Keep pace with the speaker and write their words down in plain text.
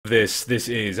this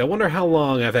is. I wonder how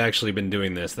long I've actually been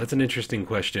doing this. That's an interesting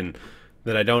question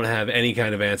that I don't have any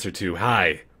kind of answer to.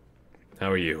 Hi.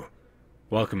 How are you?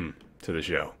 Welcome to the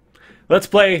show. Let's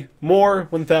play more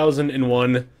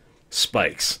 1001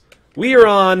 Spikes. We are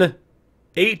on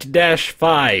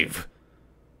 8-5.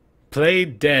 Play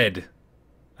dead.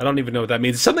 I don't even know what that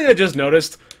means. Something I just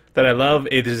noticed that I love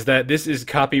is that this is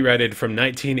copyrighted from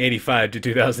 1985 to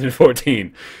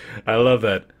 2014. I love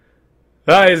that.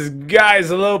 Hi, guys,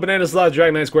 hello, Banana Sloth,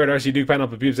 Dragon Knight Squared, RC Duke,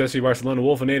 Pineapple Pubes, SC Barcelona,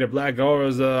 Wolfinator, Black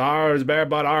Auras, Rs, Bear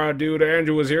Bot, R, Dude,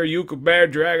 Andrew was here, Ukampa, Baer,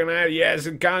 Dragon Knight, yes,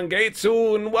 and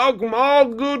Kangetsu, and welcome all,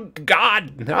 good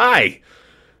God, hi,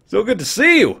 so good to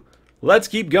see you. Let's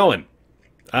keep going.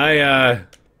 I,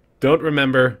 don't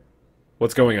remember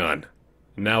what's going on.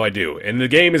 Now I do, and the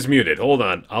game is muted. Hold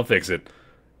on, I'll fix it.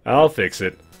 I'll fix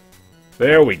it.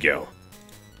 There we go.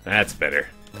 That's better.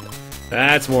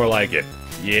 That's more like it.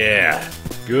 Yeah.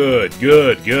 Good,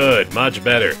 good, good. Much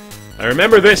better. I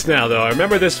remember this now, though. I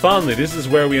remember this fondly. This is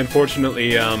where we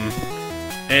unfortunately,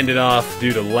 ended off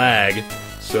due to lag.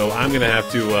 So I'm gonna have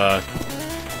to,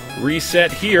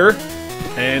 reset here.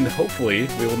 And hopefully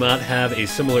we will not have a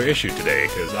similar issue today,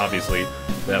 because obviously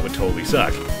that would totally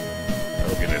suck.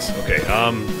 Oh, goodness. Okay,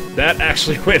 that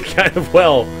actually went kind of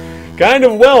well. Kind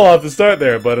of well off the start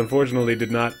there, but unfortunately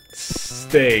did not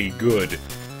stay good.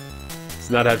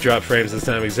 Not have drop frames this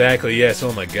time exactly. Yes,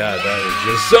 oh my god, that is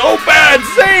just so bad.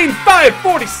 Zane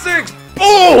 546,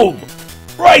 boom,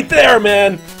 right there,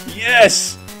 man.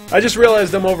 Yes, I just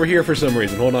realized I'm over here for some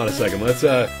reason. Hold on a second. Let's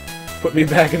put me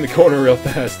back in the corner real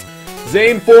fast.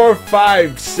 Zane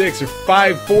 456 or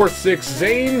 546.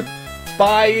 Zane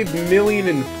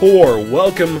 5,000,004.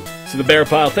 Welcome to the Bear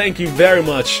Pile. Thank you very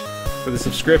much for the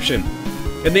subscription.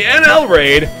 In the NL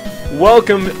raid.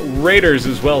 Welcome, Raiders,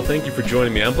 as well. Thank you for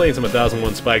joining me. I'm playing some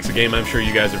 1001 Spikes, a game I'm sure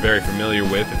you guys are very familiar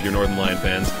with if you're Northern Lion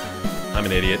fans. I'm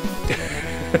an idiot.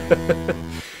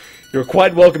 You're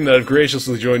quite welcome that I've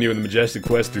graciously joined you in the majestic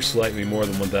quest through slightly more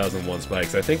than 1001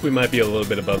 Spikes. I think we might be a little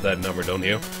bit above that number, don't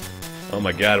you? Oh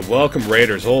my god, welcome,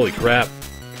 Raiders. Holy crap.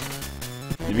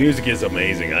 The music is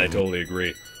amazing, I totally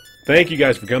agree. Thank you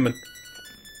guys for coming.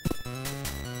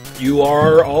 You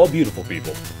are all beautiful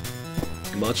people.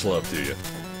 Much love to you.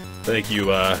 Thank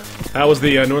you. How was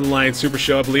the Northern Lion Super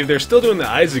Show? I believe they're still doing the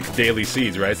Isaac Daily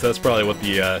Seeds, right? So that's probably what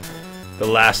the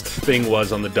last thing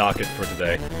was on the docket for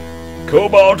today.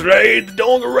 Cobalt Raid, the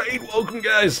Donga Raid, welcome,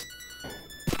 guys.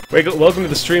 Wait, welcome to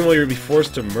the stream where you'll be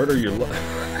forced to murder your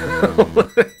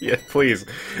yeah, please.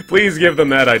 Please give them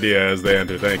that idea as they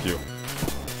enter, thank you.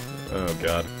 Oh,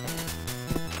 God.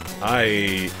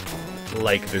 I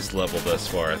like this level thus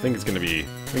far. I think it's gonna be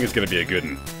a good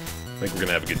one. I think we're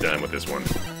gonna have a good time with this one.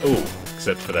 Oh,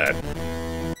 except for that.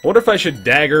 I wonder if I should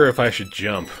dagger or if I should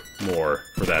jump more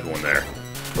for that one there.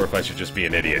 Or if I should just be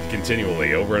an idiot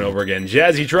continually, over and over again.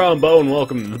 Jazzy Trombone,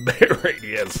 welcome to the Bear Raid,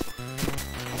 yes.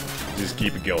 Just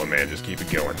keep it going, man, just keep it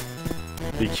going.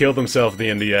 He killed himself at the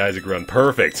end of the Isaac run.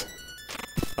 Perfect.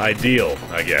 Ideal,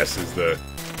 I guess, is the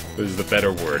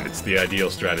better word. It's the ideal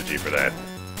strategy for that.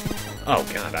 Oh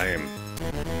god, I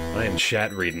am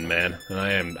chat reading, man.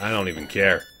 And I don't even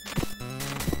care.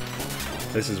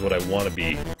 This is what I want to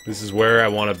be. This is where I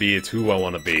want to be. It's who I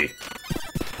want to be.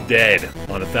 Dead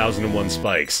on 1001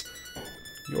 Spikes.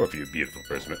 You're a beautiful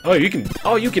person. Oh, you can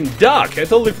duck. I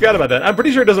totally forgot about that. I'm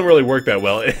pretty sure it doesn't really work that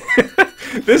well.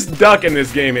 This duck in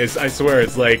this game is, I swear,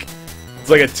 it's like a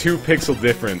 2-pixel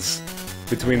difference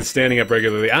between standing up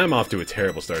regularly. I'm off to a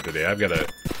terrible start today. I've got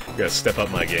to step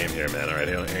up my game here, man. All right,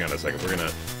 hang on a second.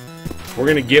 We're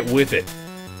gonna get with it.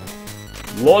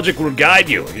 Logic will guide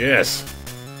you. Yes.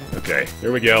 Okay,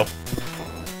 here we go.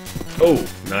 Oh,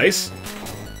 nice.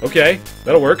 Okay,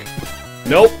 that'll work.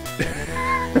 Nope.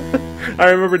 I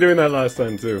remember doing that last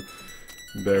time, too.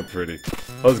 They're pretty.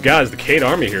 Oh, there's guys, the Cade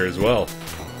Army here as well.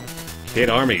 Cade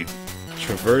Army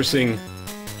traversing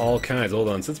all kinds. Hold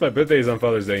on, since my birthday is on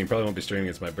Father's Day, you probably won't be streaming.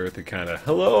 It's my birthday, kinda.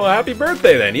 Hello, happy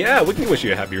birthday then. Yeah, we can wish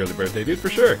you a happy early birthday, dude, for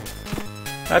sure.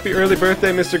 Happy early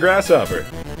birthday, Mr. Grasshopper.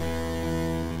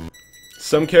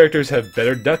 Some characters have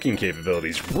better ducking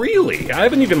capabilities. Really? I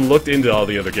haven't even looked into all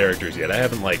the other characters yet. I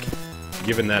haven't, like,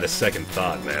 given that a second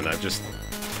thought, man. I've just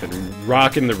been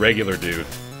rocking the regular dude.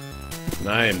 And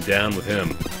I am down with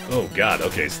him. Oh, God.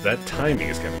 Okay, so that timing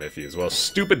is kind of iffy as well.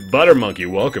 Stupid Butter Monkey,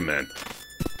 welcome, man.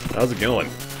 How's it going?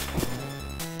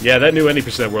 Yeah, that new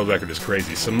 90% world record is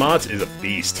crazy. Samatz is a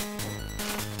beast.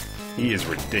 He is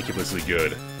ridiculously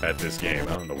good at this game.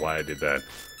 I don't know why I did that.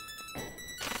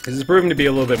 This is proving to be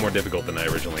a little bit more difficult than I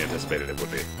originally anticipated it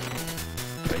would be.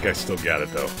 I think I still got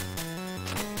it, though.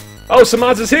 Oh,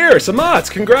 Samatz is here! Samatz!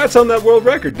 Congrats on that world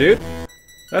record, dude!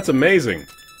 That's amazing.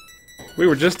 We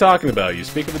were just talking about you.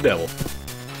 Speak of the devil.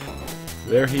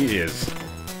 There he is.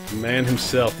 The man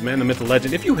himself. The man, the myth, the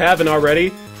legend. If you haven't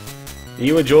already, and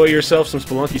you enjoy yourself some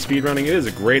Spelunky speedrunning, it is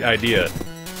a great idea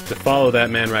to follow that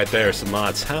man right there,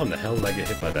 Samats. How in the hell did I get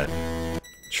hit by that?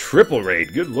 Triple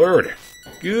raid. Good lord.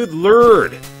 Good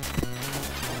lord.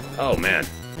 Oh, man.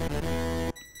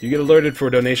 Do you get alerted for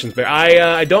donations, Baer?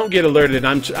 I don't get alerted.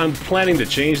 I'm planning to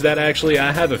change that, actually.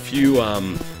 I have a few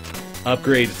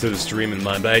upgrades to the stream in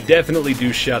mind, but I definitely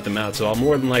do shout them out, so I'll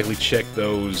more than likely check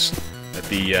those at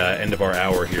the end of our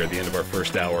hour here, at the end of our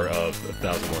first hour of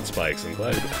 1001 Spikes. I'm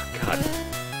glad... Oh, God.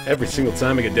 Every single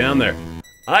time I get down there.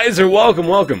 Iser, welcome,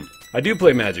 welcome. I do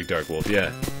play Magic, Dark Wolf,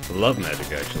 yeah. I love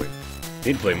Magic, actually. I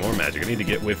need to play more Magic. I need to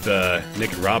get with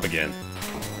Nick and Rob again.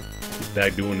 Get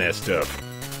back doing that stuff.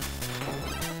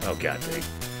 Oh, God dang.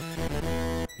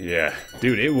 Yeah.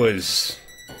 Dude, it was...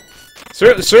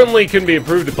 Certainly can be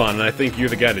improved upon, and I think you're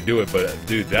the guy to do it, but,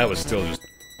 dude, that was still just...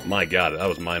 My God, that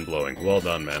was mind-blowing. Well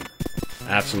done, man.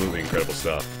 Absolutely incredible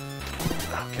stuff.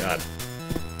 Oh, God.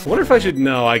 I wonder if I should...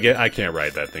 No, I can't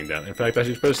write that thing down. In fact, I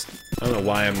should post... I don't know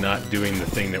why I'm not doing the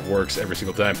thing that works every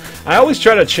single time. I always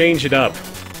try to change it up.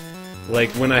 Like,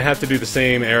 when I have to do the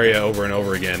same area over and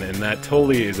over again, and that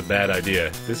totally is a bad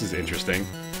idea. This is interesting.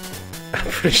 I'm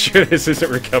pretty sure this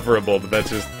isn't recoverable, but that's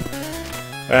just...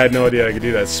 I had no idea I could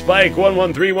do that. Spike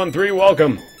 11313,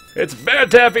 welcome. It's Baer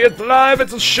Taffy, it's live,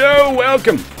 it's a show,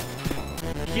 welcome.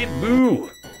 Kid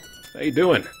Boo. How you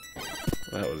doing?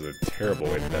 That was a terrible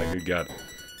way to die, good God.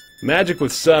 Magic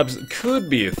with subs could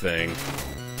be a thing.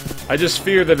 I just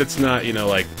fear that it's not, you know,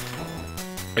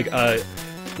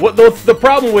 what the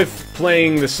problem with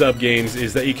playing the sub games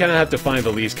is that you kind of have to find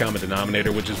the least common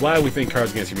denominator, which is why we think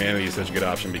Cards Against Humanity is such a good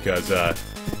option, because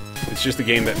it's just a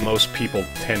game that most people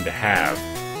tend to have.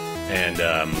 And,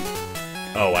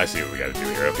 oh, I see what we gotta do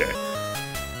here, okay.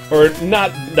 Or,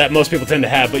 not that most people tend to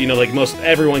have, but, you know, like,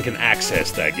 everyone can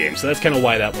access that game, so that's kind of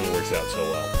why that one works out so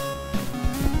well.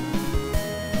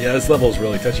 Yeah, this level is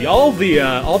really touchy. All the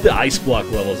ice block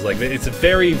levels, like, it's a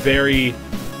very, very...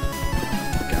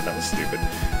 God, that was stupid.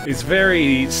 It's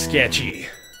very sketchy,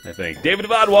 I think. David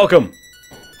Avad, welcome!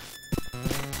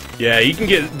 Yeah, you can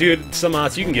get... Dude, some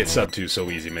odds, you can get sub 2 so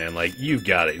easy, man. Like, you've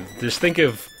got it. Just think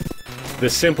of the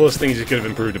simplest things you could have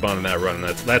improved upon in that run, and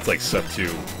that's like sub 2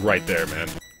 right there, man.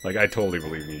 Like, I totally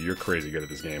believe in you. You're crazy good at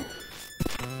this game.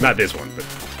 Not this one, but,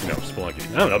 you know, Spelunky.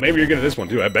 I don't know, maybe you're good at this one,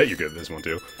 too. I bet you're good at this one,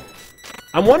 too.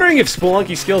 I'm wondering if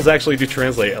Spelunky skills actually do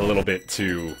translate a little bit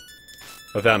to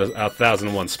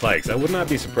 1001 Spikes. I would not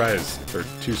be surprised, or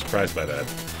too surprised by that.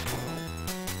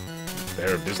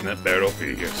 Baer of Disnet Baer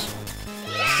Figures.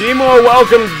 Seymour,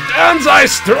 welcome! Danzai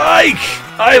Strike!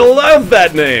 I love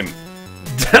that name!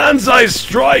 Danzai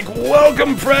Strike!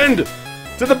 Welcome, friend!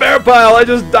 To the bear pile! I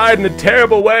just died in a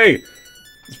terrible way!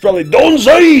 It's probably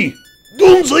Danzai!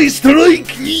 Danzai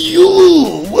Strike!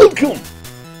 You! Welcome!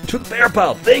 To the bear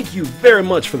pile! Thank you very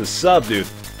much for the sub, dude.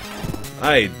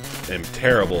 I am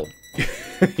terrible.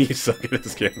 You suck at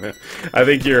this game, man. I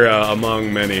think you're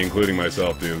among many, including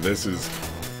myself, dude. This is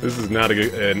not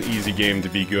an easy game to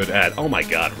be good at. Oh my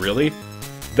God, really?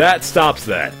 That stops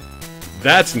that.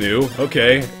 That's new.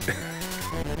 Okay.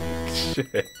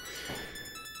 Shit.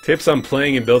 Tips on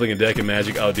playing and building a deck of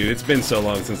Magic. Oh, dude, it's been so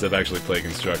long since I've actually played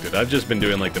Constructed. I've just been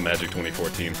doing, like, the Magic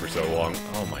 2014 for so long.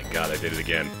 Oh my God, I did it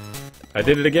again. I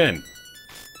did it again.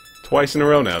 Twice in a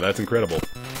row now. That's incredible.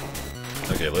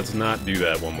 Okay, let's not do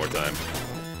that one more time.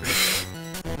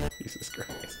 Jesus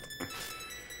Christ.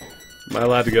 Am I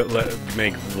allowed to go,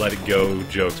 make let it go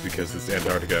jokes because it's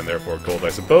Antarctica and therefore cold? I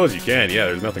suppose you can. Yeah,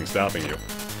 there's nothing stopping you.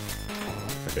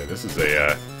 Okay, this is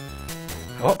a,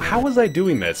 how was I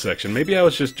doing that section? Maybe I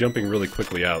was just jumping really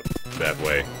quickly out that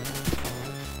way.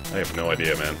 I have no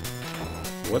idea, man.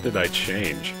 What did I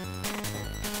change?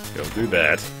 Go do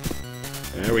that.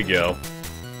 There we go.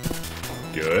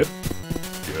 Good.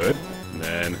 Good. And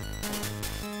then...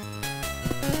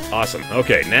 Awesome.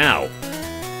 Okay, now...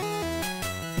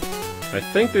 I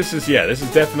think this is, yeah, this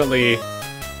is definitely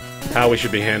how we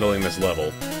should be handling this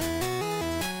level.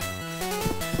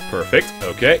 Perfect.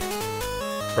 Okay.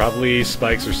 Probably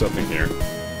spikes or something here.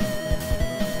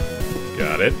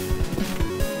 Got it.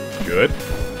 Good.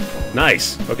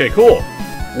 Nice. Okay, cool.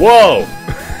 Whoa!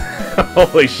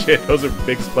 Holy shit, those are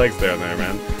big spikes down there,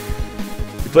 man.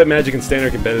 You play Magic in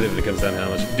standard competitive, it comes down to how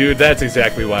much... Dude, that's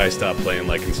exactly why I stopped playing,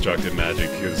 like, constructed Magic,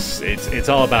 because it's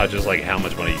all about just, like, how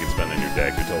much money you can spend on your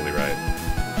deck. You're totally right.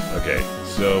 Okay,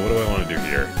 so what do I want to do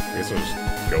here? I guess I'll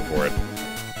just go for it.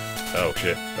 Oh,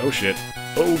 shit. Oh, shit.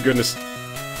 Oh, goodness.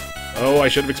 Oh, I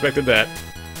should have expected that.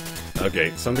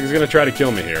 Okay, something's gonna try to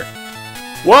kill me here.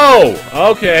 Whoa!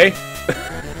 Okay.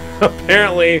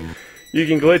 Apparently, You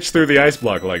can glitch through the ice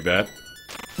block like that.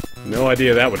 No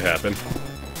idea that would happen.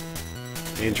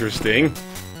 Interesting.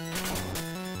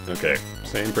 Okay,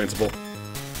 same principle.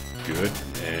 Good.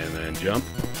 And then jump.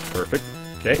 Perfect.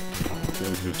 Okay.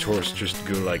 Then the torch just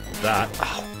go like that.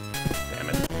 Oh, damn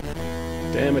it.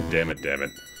 Damn it, damn it, damn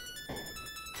it.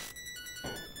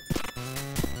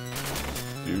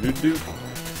 Doo-doo-doo.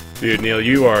 Dude, Neil,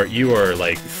 you are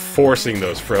like forcing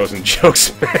those frozen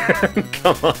jokes, man.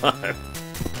 Come on.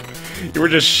 You were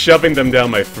just shoving them down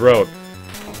my throat.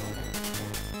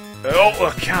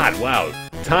 Oh, God, wow.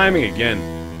 Timing again.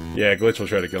 Yeah, Glitch will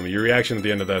try to kill me. Your reaction at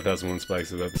the end of that 1001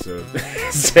 Spikes of episode.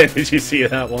 Did you see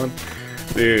that one?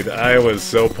 Dude, I was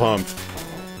so pumped.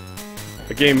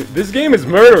 This game is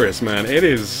murderous, man. It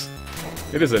is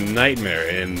a nightmare,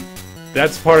 and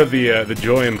that's part of the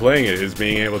joy in playing it, is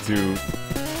being able to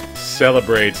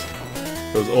celebrate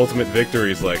those ultimate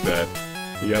victories like that.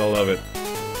 You gotta love it.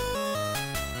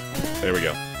 There we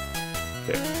go.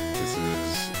 Okay, this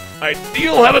is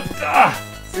ideal.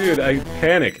 Dude, I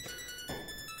panicked.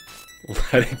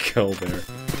 Let it go there.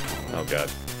 Oh god.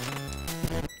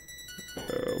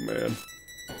 Oh man.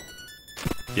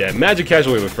 Yeah, magic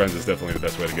casually with friends is definitely the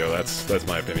best way to go. That's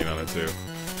my opinion on it too.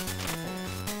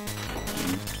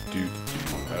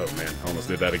 Oh man, almost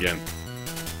did that again.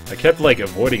 I kept like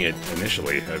avoiding it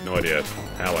initially. I have no idea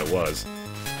how I was.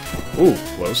 Ooh,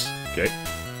 close. Okay.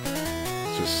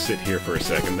 Let's just sit here for a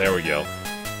second. There we go.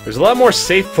 There's a lot more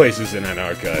safe places in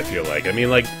Antarctica, I feel like. I mean,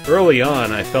 like, early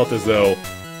on, I felt as though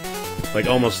like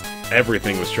almost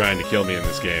everything was trying to kill me in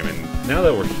this game, and now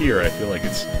that we're here, I feel like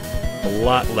it's a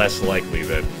lot less likely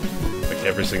that like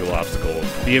every single obstacle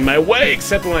will be in my way,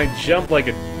 except when I jump like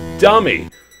a dummy.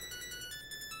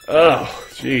 Oh,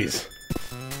 jeez.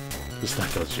 Just let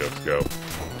those jokes go.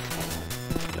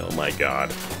 Oh my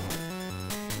god.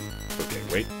 Okay,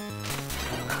 wait.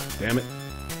 Damn it.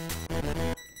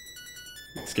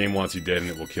 This game wants you dead and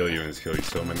it will kill you, and it's killed you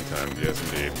so many times.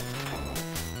 Yes, indeed.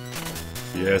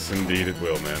 Yes, indeed it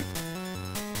will, man.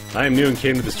 I am new and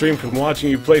came to the stream from watching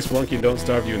you play Spelunky and Don't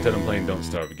Starve. You intend on playing Don't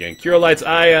Starve again. Curolites,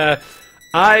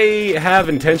 I have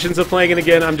intentions of playing it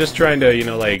again. I'm just trying to, you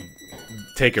know, like,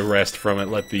 take a rest from it.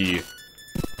 Let the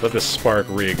spark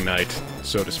reignite,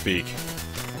 so to speak.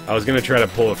 I was gonna try to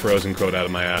pull a Frozen quote out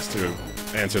of my ass to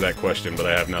answer that question, but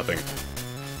I have nothing.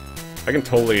 I can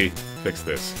totally fix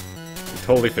this.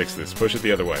 Totally fix this. Push it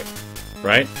the other way.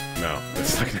 Right? No,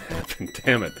 that's not gonna happen.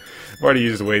 Damn it. I've already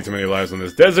used way too many lives on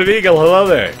this. Desert Eagle, hello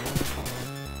there!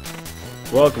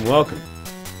 Welcome, welcome.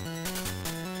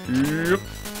 Yep.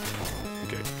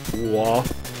 Okay. Wah.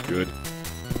 Good.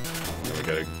 Now we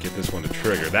gotta get this one to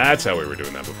trigger. That's how we were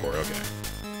doing that before. Okay.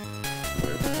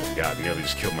 Oh god, nearly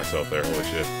just killed myself there. Holy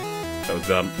shit. That was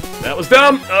dumb. That was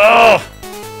dumb! Oh!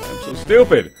 I'm so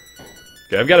stupid.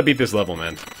 Okay, I've gotta beat this level,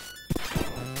 man.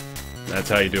 That's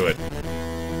how you do it.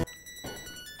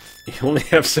 You only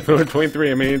have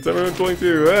 723, I mean,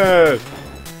 722,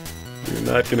 You're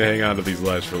not gonna hang on to these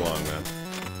lives for long, man.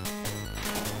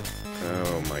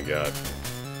 Oh my god.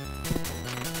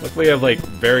 Luckily I've, like,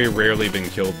 very rarely been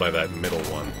killed by that middle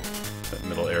one. That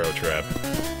middle arrow trap.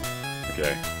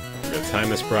 Okay. I'm gonna time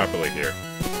this properly here.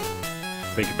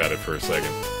 Think about it for a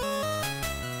second.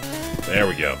 There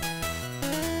we go.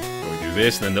 And we do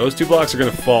this, and then those two blocks are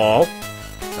gonna fall.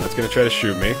 And it's gonna try to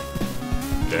shoot me.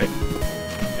 Okay.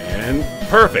 And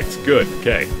perfect. Good.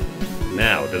 Okay.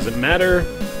 Now, does it matter?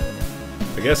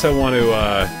 I guess I want to,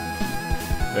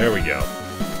 there we go.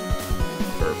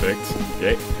 Perfect.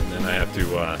 Okay. And then I have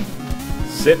to,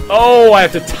 sit. Oh, I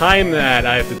have to time that.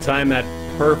 I have to time that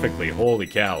perfectly. Holy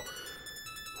cow.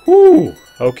 Whew.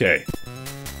 Okay.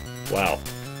 Wow.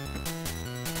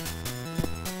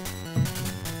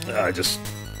 I just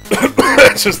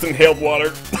inhaled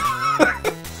water.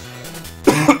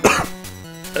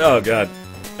 Oh god.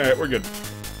 Alright, we're good.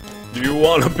 Do you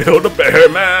want to build a bear,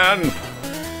 man?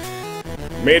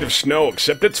 Made of snow,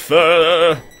 except it's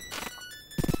fur.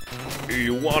 Do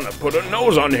you want to put a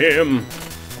nose on him?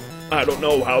 I don't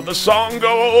know how the song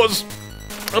goes.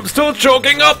 I'm still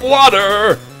choking up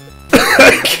water.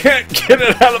 I can't get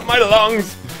it out of my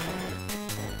lungs.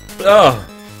 Oh,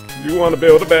 you want to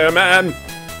build a bear, man?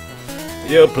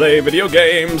 You'll play video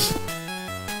games.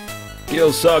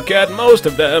 You'll suck at most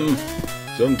of them.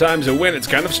 Sometimes you win, it's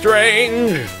kind of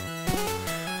strange.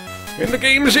 In the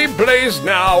games he plays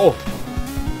now,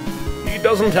 he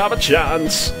doesn't have a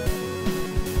chance.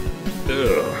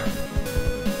 Ugh.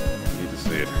 I need to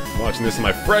see it. I'm watching this on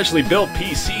my freshly built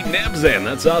PC, Nebzen.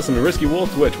 That's awesome. The Risky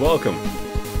Wolf Twitch, welcome.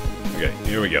 Okay,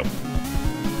 here we go.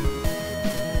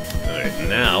 Alright,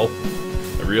 now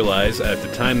I realize I have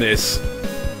to time this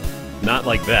not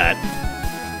like that.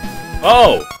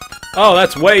 Oh! Oh,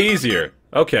 that's way easier.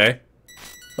 Okay.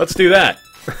 Let's do that.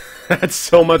 That's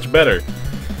so much better.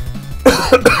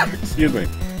 Excuse me.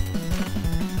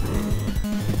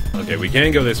 Okay, we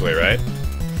can go this way, right?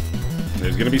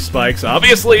 There's gonna be spikes,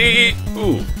 obviously!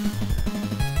 Ooh.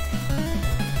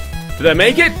 Did I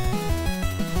make it?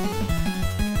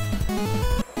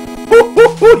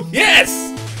 Yes!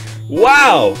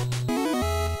 Wow!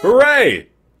 Hooray!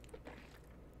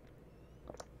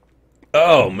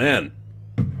 Oh, man.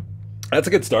 That's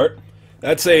a good start.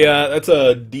 That's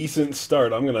a decent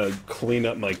start. I'm gonna clean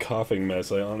up my coughing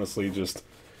mess. I honestly just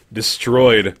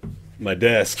destroyed my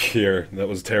desk here. That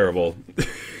was terrible.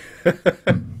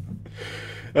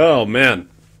 Oh, man.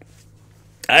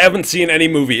 I haven't seen any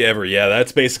movie ever. Yeah,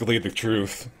 that's basically the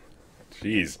truth.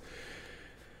 Jeez.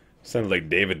 Sounded like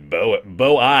David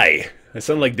Bowie. I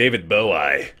sounded like David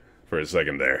Bowie for a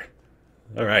second there.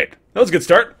 Alright. That was a good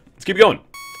start. Let's keep going.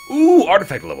 Ooh,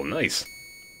 artifact level. Nice.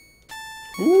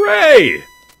 Hooray!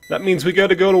 That means we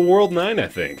gotta go to World 9, I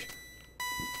think.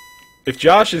 If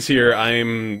Josh is here,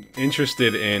 I'm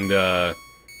interested in,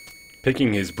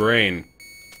 picking his brain.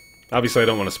 Obviously, I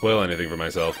don't want to spoil anything for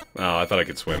myself. Oh, I thought I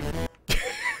could swim.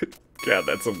 God,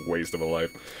 that's a waste of a life.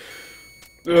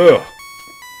 Ugh.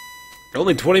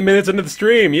 Only 20 minutes into the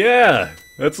stream, yeah!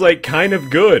 That's, like, kind of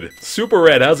good. Super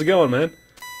Red, how's it going, man?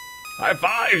 High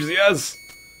fives, yes!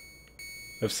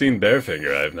 I've seen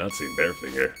Bearfinger, I have not seen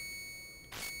Bearfinger.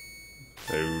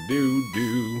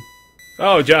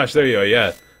 Oh, Josh, there you go,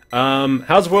 yeah.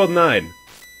 How's World 9?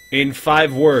 In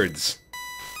 5 words.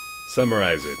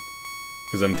 Summarize it.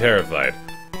 Because I'm terrified.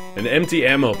 An empty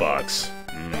ammo box.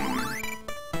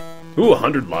 Ooh,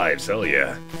 100 lives, hell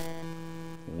yeah.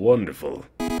 Wonderful.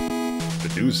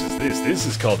 The deuce is this. This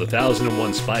is called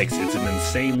 1001 Spikes. It's an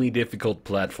insanely difficult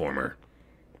platformer.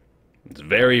 It's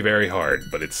very, very hard,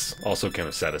 but it's also kind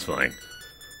of satisfying.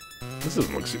 This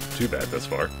doesn't look too bad thus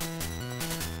far.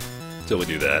 Until we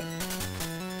do that.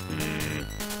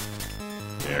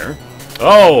 There.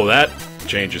 Oh, that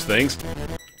changes things.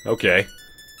 Okay.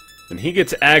 And he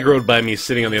gets aggroed by me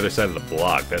sitting on the other side of the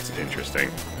block. That's interesting.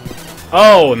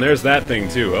 Oh, and there's that thing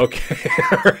too. Okay.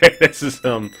 Alright, this is,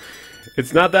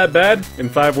 it's not that bad. In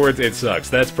 5 words, it sucks.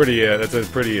 That's pretty, that's a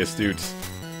pretty astute,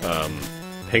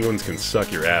 penguins can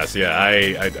suck your ass. Yeah, I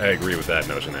agree with that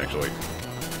notion, actually.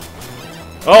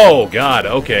 Oh, God,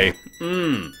 okay.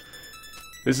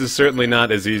 This is certainly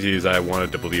not as easy as I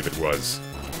wanted to believe it was.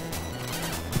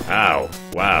 Ow.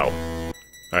 Wow.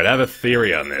 Alright, I have a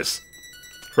theory on this.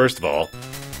 First of all,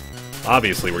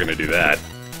 obviously we're gonna do that.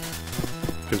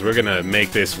 Because we're gonna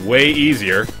make this way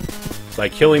easier by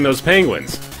killing those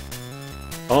penguins.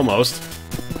 Almost.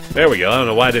 There we go. I don't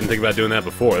know why I didn't think about doing that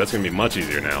before. That's gonna be much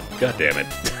easier now. God damn it.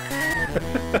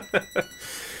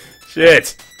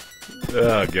 Shit.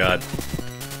 Oh, God.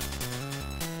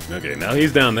 Okay, now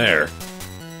he's down there.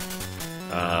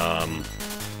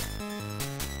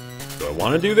 Do I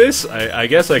want to do this? I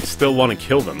guess I still want to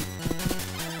kill them.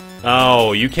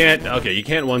 Oh, you can't... Okay, you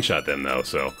can't one-shot them, though,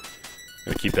 so... I'm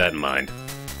gonna keep that in mind.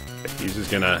 Okay, he's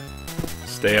just gonna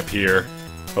stay up here,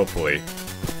 hopefully.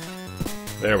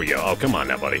 There we go. Oh, come on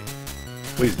now, buddy.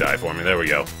 Please die for me. There we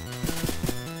go.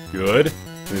 Good.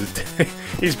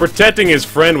 He's protecting his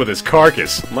friend with his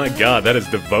carcass. My God, that is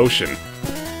devotion.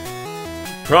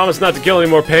 Promise not to kill any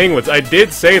more penguins. I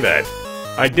did say that.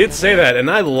 I did say that, and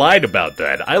I lied about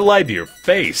that. I lied to your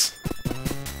face.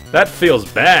 That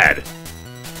feels bad.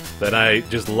 That I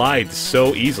just lied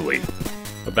so easily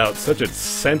about such a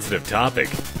sensitive topic.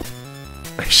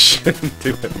 I shouldn't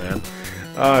do it, man.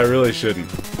 Oh, I really shouldn't.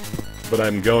 But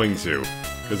I'm going to,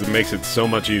 because it makes it so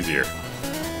much easier.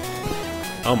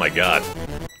 Oh my God.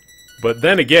 But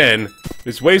then again,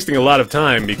 it's wasting a lot of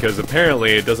time because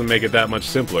apparently it doesn't make it that much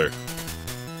simpler.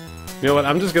 You know what,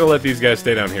 I'm just gonna let these guys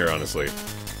stay down here, honestly.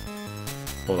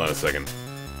 Hold on a second.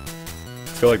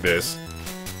 Let's go like this.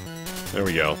 There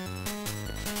we go.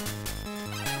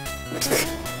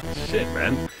 Shit,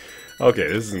 man. Okay,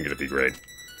 this isn't gonna be great.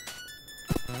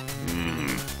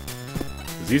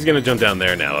 He's gonna jump down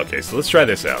there now. Okay, so let's try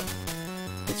this out.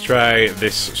 Let's try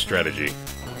this strategy.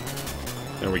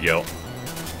 There we go.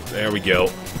 There we go.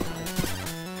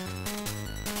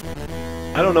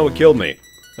 I don't know what killed me.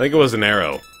 I think it was an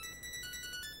arrow.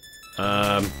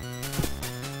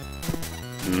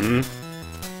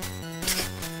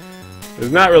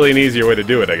 There's not really an easier way to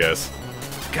do it, I guess.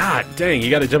 God dang,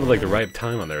 you gotta jump at like the right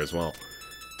time on there as well.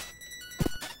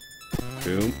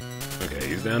 Boom. Okay,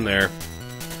 he's down there.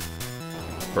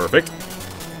 Perfect.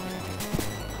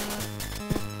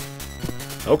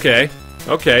 Okay.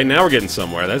 Okay, now we're getting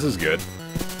somewhere. This is good.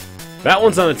 That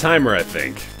one's on a timer, I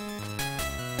think.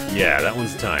 Yeah, that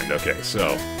one's timed. Okay,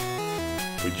 so...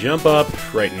 We jump up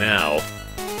right now.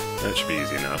 That should be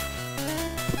easy enough.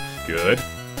 Good.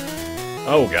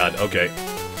 Oh god, okay.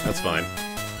 That's fine.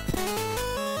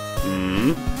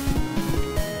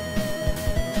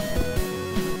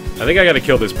 I think I gotta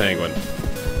kill this penguin.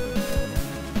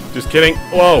 Just kidding.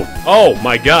 Whoa! Oh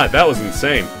my god, that was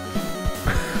insane.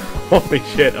 Holy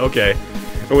shit, okay.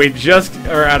 We just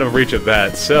are out of reach of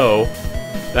that, so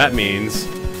that means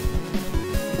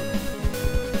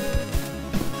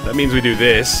we do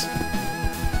this.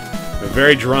 A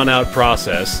very drawn-out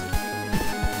process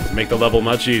to make the level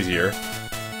much easier.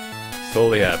 It's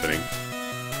totally happening.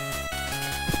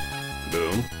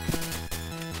 Boom.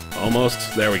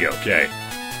 Almost. There we go. Okay.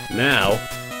 Now,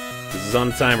 this is on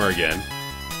the timer again.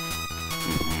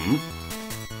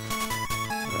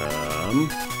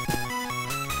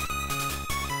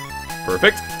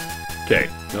 Perfect. Okay.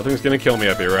 Nothing's gonna kill me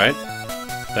up here, right?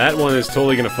 That one is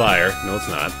totally gonna fire. No, it's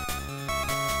not.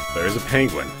 There's a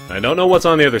penguin. I don't know what's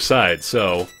on the other side,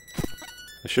 so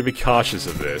I should be cautious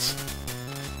of this.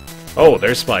 Oh,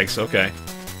 there's spikes. Okay.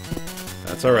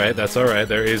 That's alright, that's alright.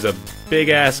 There is a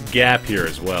big-ass gap here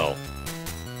as well.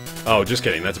 Oh, just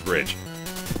kidding. That's a bridge.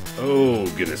 Oh,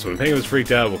 goodness. When a penguin's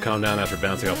freaked out, it will calm down after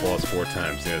bouncing off walls 4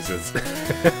 times. Yes, it's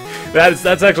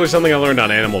that's actually something I learned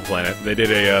on Animal Planet. They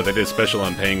did a special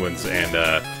on penguins, and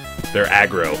they're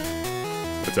aggro.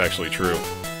 That's actually true.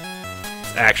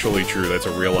 It's actually true. That's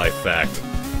a real-life fact.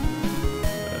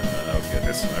 Oh,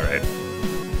 goodness. Alright.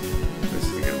 This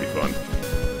isn't gonna be fun.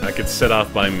 That gets set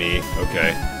off by me.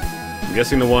 Okay. I'm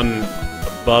guessing the one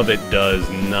above it does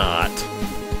not.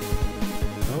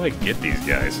 How do I get these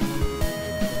guys?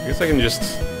 I guess I can just...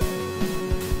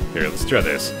 Here, let's try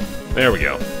this. There we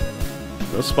go.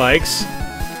 No spikes.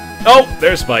 Oh!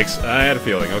 There's spikes. I had a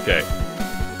feeling. Okay.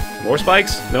 More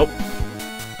spikes? Nope.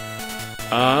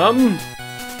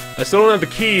 I still don't have the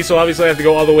key, so obviously I have to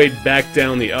go all the way back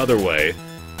down the other way.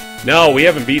 No, we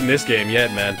haven't beaten this game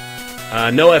yet, man.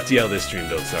 No FTL this stream,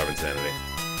 don't starve insanity.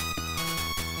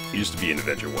 Used to be an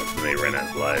adventure once, but they ran out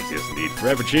of lives. Yes, indeed.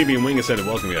 Forever Chibi and Wing Ascended.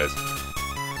 Welcome, guys.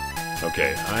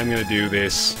 Okay, I'm gonna do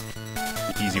this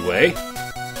the easy way.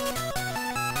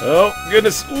 Oh,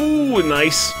 goodness. Ooh,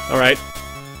 nice. Alright.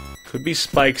 Could be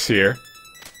spikes here.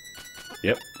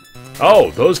 Yep.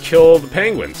 Oh, those kill the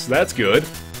penguins. That's good.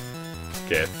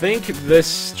 Okay, I think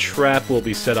this trap will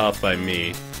be set off by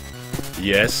me.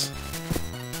 Yes.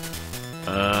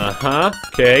 Uh-huh.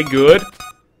 Okay, good.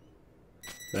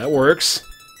 That works.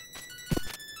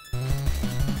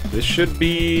 This should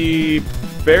be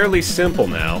fairly simple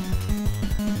now.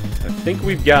 I think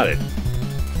we've got it.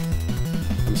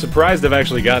 I'm surprised I've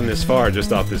actually gotten this far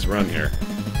just off this run here.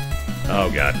 Oh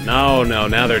god. No, no,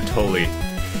 now they're totally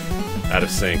out of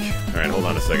sync. Alright, hold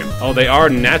on a second. Oh, they are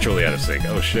naturally out of sync.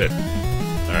 Oh shit.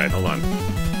 Alright, hold on.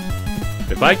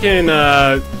 If I can,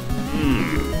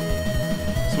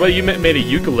 So what, you made a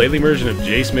ukulele version of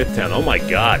J. Smithtown. Oh my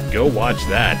god, go watch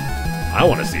that. I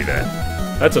want to see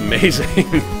that. That's amazing.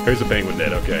 There's a penguin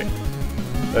dead, okay.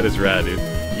 That is rad, dude.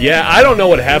 Yeah, I don't know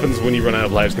what happens when you run out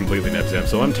of lives completely, Nepzam,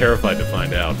 so I'm terrified to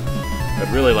find out.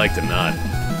 I'd really like to not.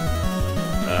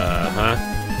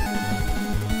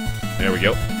 There we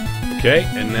go. Okay,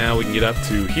 and now we can get up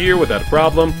to here without a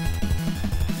problem.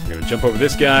 We're gonna jump over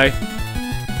this guy.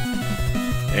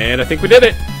 And I think we did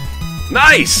it!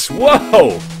 Nice!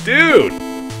 Whoa! Dude!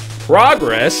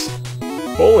 Progress!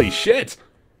 Holy shit!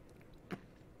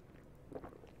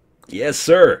 Yes,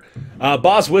 sir.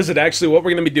 Boss Wizard, actually, what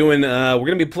we're going to be doing, we're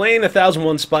going to be playing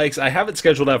 1001 Spikes. I have it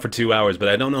scheduled out for 2 hours, but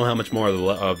I don't know how much more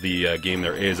of the game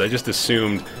there is. I just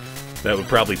assumed that would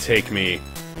probably take me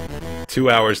 2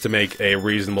 hours to make a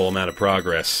reasonable amount of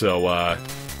progress. So,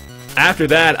 after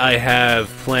that, I have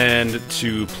planned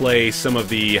to play some of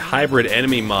the hybrid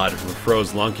enemy mod from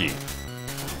Froze Lunky.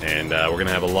 And we're going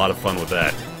to have a lot of fun with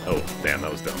that. Oh, damn,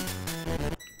 that was dumb.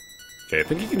 Okay, I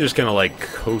think you can just kind of, like,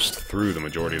 coast through the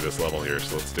majority of this level here,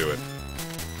 so let's do it.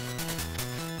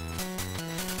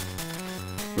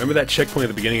 Remember that checkpoint at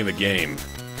the beginning of the game?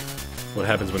 What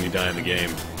happens when you die in the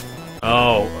game?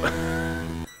 Oh.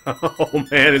 Oh,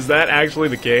 man, is that actually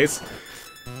the case?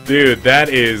 Dude,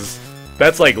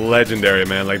 that's, like, legendary,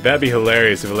 man. Like, that'd be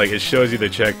hilarious if, like, it shows you the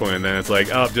checkpoint, and then it's like,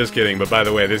 oh, just kidding, but by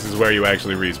the way, this is where you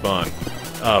actually respawn.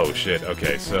 Oh, shit,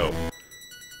 okay, so...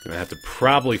 Gonna have to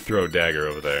probably throw a dagger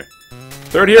over there.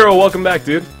 Third Hero, welcome back,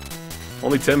 dude.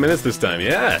 Only 10 minutes this time.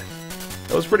 Yeah,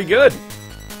 that was pretty good.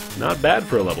 Not bad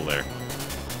for a level there.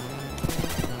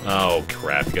 Oh,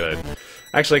 crap.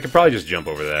 Actually, I could probably just jump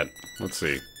over that. Let's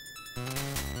see.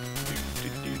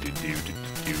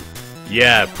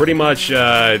 Yeah, pretty much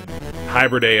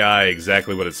hybrid AI,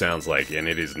 exactly what it sounds like, and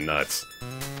it is nuts.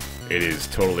 It is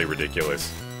totally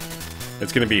ridiculous.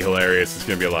 It's going to be hilarious. It's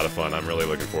going to be a lot of fun. I'm really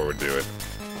looking forward to it.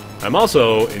 I'm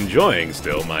also enjoying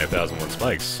still my 1001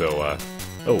 spikes, so,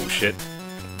 oh, shit.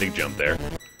 Big jump there.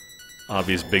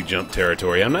 Obvious big jump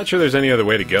territory. I'm not sure there's any other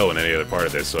way to go in any other part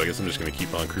of this, so I guess I'm just going to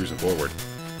keep on cruising forward.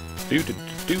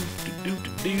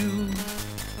 Do-do-do-do-do-do-do.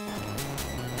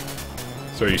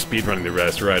 So you're speedrunning the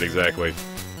rest. Right, exactly.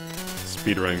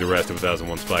 Speedrunning the rest of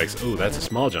 1001 spikes. Oh, that's a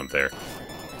small jump there.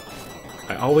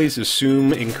 I always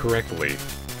assume incorrectly.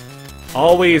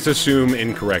 Always assume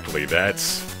incorrectly.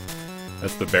 That's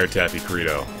the Baer Taffy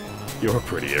credo. You're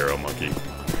pretty, arrow monkey.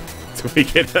 So we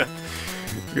get a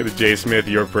J Smith,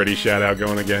 you're pretty shout out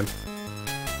going again.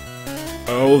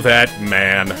 Oh, that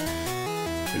man.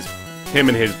 Him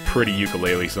and his pretty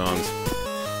ukulele songs.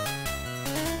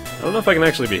 I don't know if I can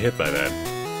actually be hit by that.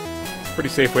 It's a pretty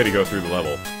safe way to go through the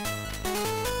level.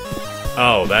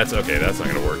 Oh, that's okay. That's not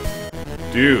gonna work.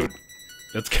 Dude,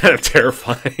 that's kind of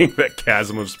terrifying, that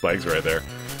chasm of spikes right there.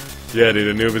 Yeah,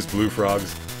 dude, Anubis blue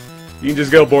frogs. You can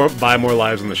just go buy more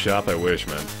lives in the shop, I wish,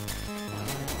 man.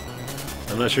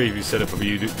 I'm not sure if you said it, but do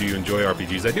you enjoy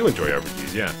RPGs? I do enjoy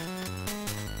RPGs, yeah.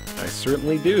 I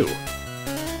certainly do. Do.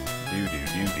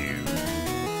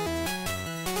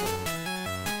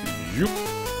 Zoop.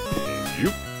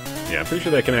 Zoop. Yeah, I'm pretty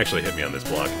sure that can actually hit me on this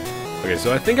block. Okay,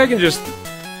 so I think I can just...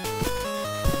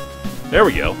 There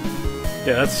we go.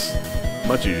 Yeah, that's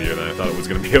much easier than I thought it was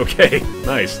going to be. Okay,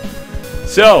 nice.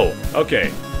 So, okay.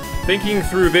 Thinking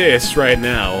through this right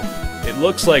now, it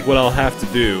looks like what I'll have to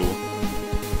do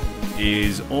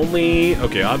is only...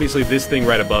 Okay, obviously this thing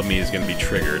right above me is going to be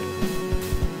triggered.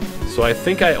 So I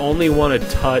think I only want to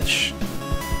touch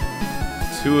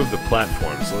 2 of the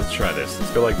platforms. So let's try this.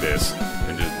 Let's go like this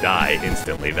and just die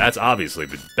instantly. That's obviously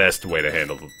the best way to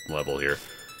handle the level here.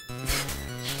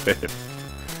 Shit.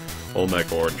 Old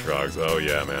neck orange frogs. Oh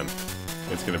yeah, man.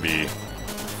 It's gonna be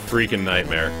freaking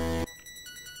nightmare.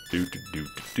 Do.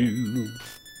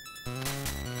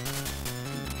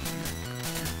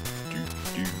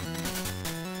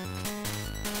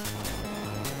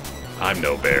 I'm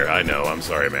no bear. I know. I'm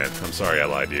sorry, man. I'm sorry I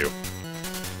lied to you.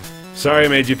 Sorry I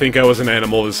made you think I was an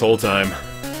animal this whole time.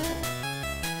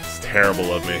 It's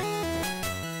terrible of me.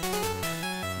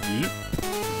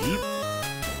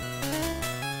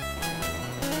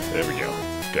 There we go.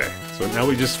 Okay. So now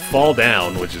we just fall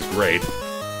down, which is great.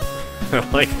 I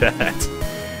like that.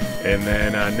 And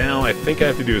then now I think I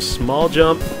have to do a small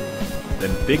jump,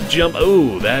 then big jump.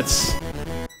 Oh, that's...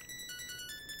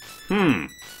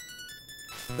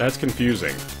 That's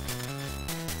confusing.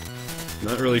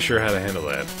 Not really sure how to handle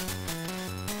that.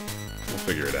 We'll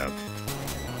figure it out.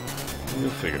 We'll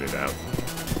figure it out.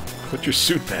 Put your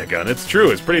suit back on. It's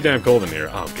true, it's pretty damn cold in here.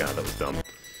 Oh god, that was dumb.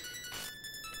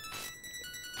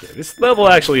 Yeah, this level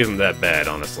actually isn't that bad,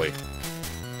 honestly.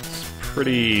 It's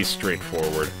pretty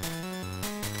straightforward.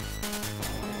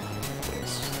 Okay,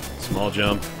 small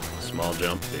jump,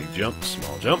 big jump,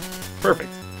 small jump.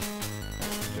 Perfect.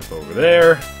 Jump over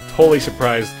there. Totally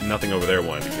surprised nothing over there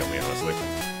wanted to kill me, honestly.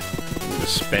 We'll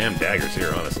just spam daggers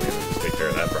here, honestly, and just take care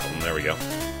of that problem. There we go.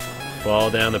 Fall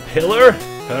down the pillar.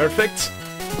 Perfect.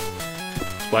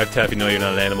 Wife Taffy, no, you're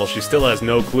not an animal. She still has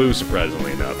no clue,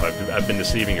 surprisingly enough. I've been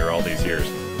deceiving her all these years.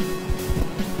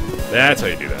 That's how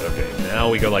you do that. Okay, now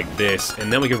we go like this,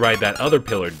 and then we can ride that other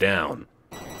pillar down.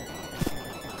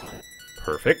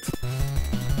 Perfect.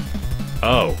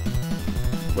 Oh.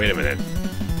 Wait a minute.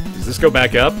 Does this go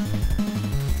back up?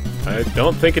 I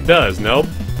don't think it does. Nope.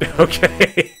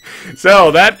 Okay.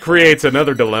 So, that creates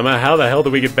another dilemma. How the hell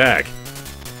do we get back?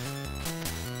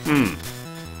 At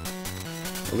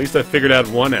least I figured out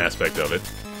one aspect of it.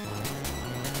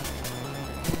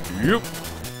 Yup.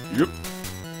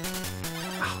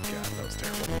 Oh god, that was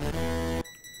terrible.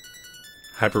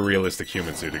 Hyper-realistic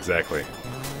human suit, exactly.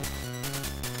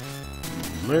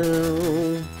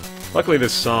 Luckily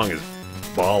this song is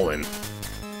ballin'.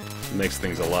 It makes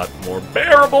things a lot more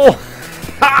bearable!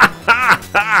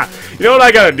 You know what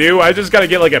I gotta do? I just gotta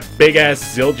get like a big-ass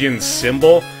Zildjian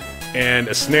cymbal and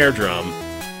a snare drum.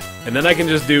 And then I can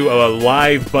just do a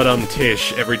live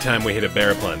tish every time we hit a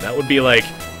bear pun. That would be like,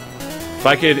 if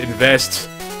I could invest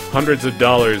hundreds of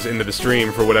dollars into the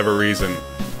stream for whatever reason,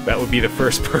 that would be the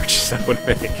first purchase I would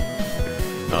make.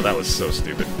 Oh, that was so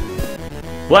stupid.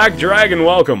 Black Dragon,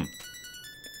 welcome!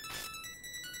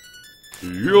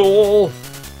 Yo!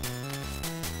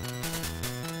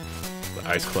 The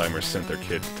Ice Climbers sent their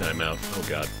kid to timeout. Oh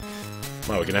god.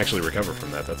 Wow, we can actually recover from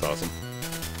that. That's awesome.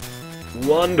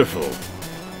 Wonderful.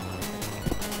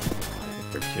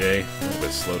 Okay, a little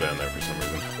bit slow down there for some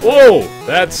reason. Whoa!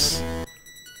 That's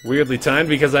weirdly timed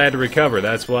because I had to recover.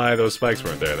 That's why those spikes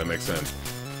weren't there. That makes sense.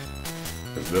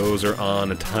 Because those are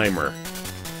on a timer.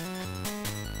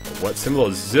 What symbol? A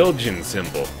Zildjian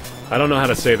symbol. I don't know how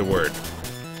to say the word.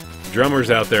 Drummers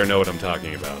out there know what I'm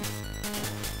talking about.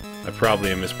 I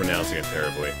probably am mispronouncing it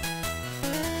terribly.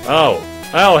 Oh!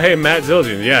 Oh, hey, Matt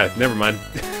Zildjian. Yeah, never mind.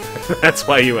 That's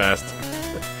why you asked.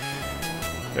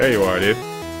 There you are, dude.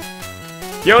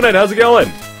 Yoned, how's it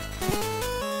going?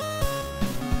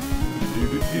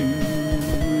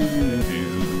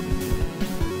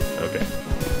 Okay.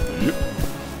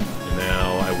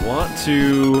 Now, I want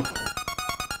to...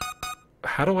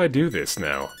 How do I do this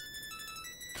now?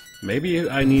 Maybe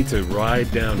I need to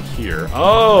ride down here.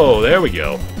 Oh, there we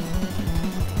go.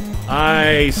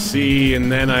 I see,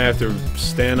 and then I have to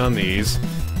stand on these.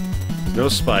 There's no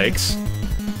spikes.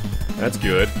 That's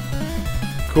good.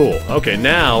 Cool. Okay,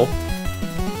 now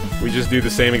we just do the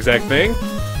same exact thing.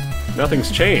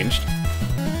 Nothing's changed.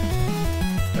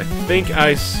 I think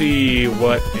I see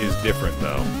what is different,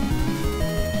 though.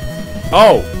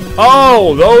 Oh!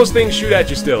 Oh! Those things shoot at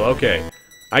you still. Okay.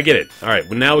 I get it. Alright,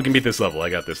 well now we can beat this level. I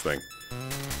got this thing.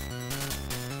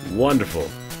 Wonderful.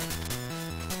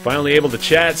 Finally able to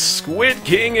chat. Squid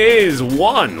King is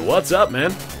 1. What's up,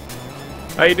 man?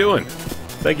 How you doing?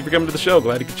 Thank you for coming to the show.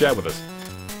 Glad you could chat with us.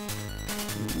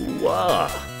 Wow.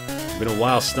 Been a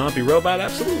while, Stompy Robot?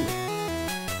 Absolutely.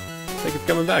 Thank you for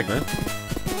coming back, man.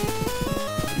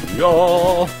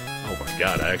 Y'all. Oh my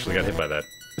god, I actually got hit by that.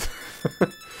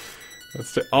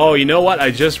 Oh, you know what?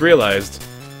 I just realized...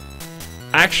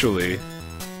 Actually,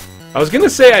 I was gonna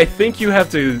say I think you have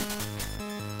to...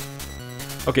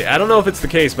 Okay, I don't know if it's the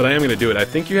case, but I am gonna do it. I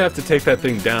think you have to take that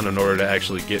thing down in order to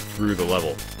actually get through the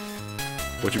level.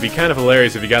 Which would be kind of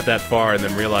hilarious if you got that far and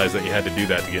then realized that you had to do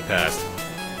that to get past.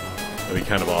 That'd be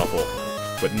kind of awful.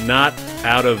 But not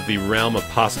out of the realm of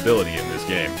possibility in this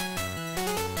game.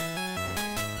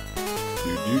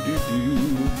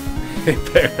 Hey,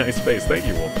 Baer, nice face. Thank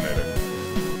you,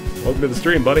 Wolfinator. Welcome to the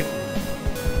stream, buddy.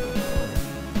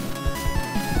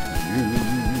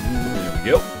 There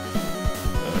we go.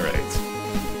 Alright.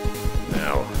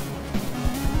 Now.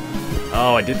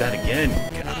 Oh, I did that again.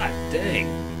 God dang.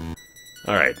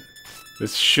 Alright.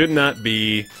 This should not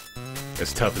be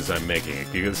as tough as I'm making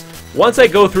it, because once I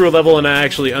go through a level and I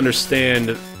actually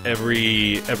understand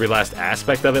every last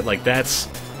aspect of it, like that's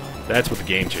what the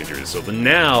game changer is. So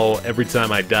now, every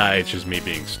time I die, it's just me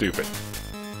being stupid.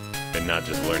 And not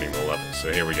just learning the level.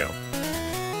 So here we go.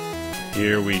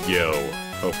 Here we go.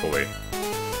 Hopefully.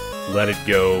 Let it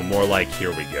go more like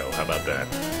here we go. How about that?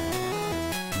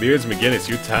 Beards McGinnis,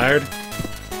 you tired?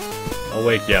 I'll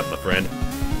wake you up, my friend.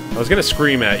 I was gonna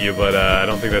scream at you, but I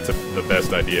don't think that's the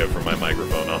best idea for my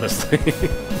microphone, honestly.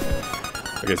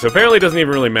 Okay, so apparently it doesn't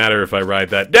even really matter if I ride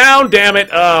that down, damn it!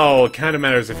 Oh, it kind of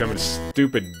matters if I'm a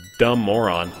stupid, dumb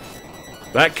moron.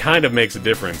 That kind of makes a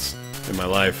difference in my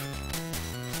life.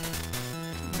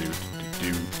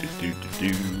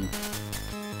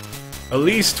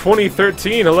 Elise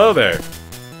 2013, hello there.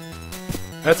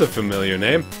 That's a familiar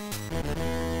name.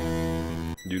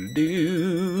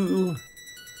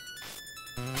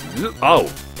 Oh,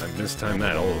 I mistimed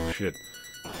that. Oh shit.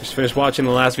 Just finished watching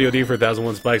the last VOD for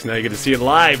 1001 Spikes. Now you get to see it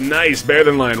live. Nice, Bear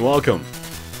Than Lion. Welcome.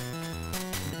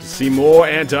 To see more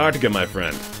Antarctica, my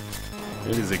friend.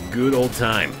 It is a good old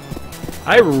time.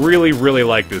 I really, really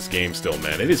like this game still,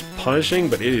 man. It is punishing,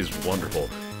 but it is wonderful.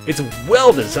 It's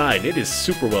well designed. It is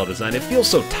super well designed. It feels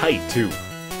so tight, too.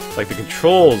 Like, the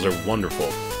controls are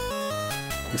wonderful.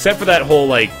 Except for that whole,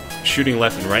 like, shooting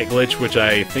left and right glitch, which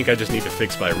I think I just need to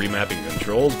fix by remapping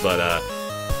controls, but,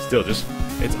 still, just,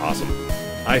 it's awesome.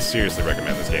 I seriously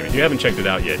recommend this game. If you haven't checked it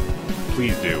out yet,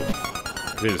 please do.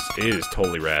 It is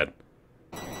totally rad.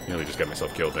 Nearly just got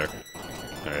myself killed there.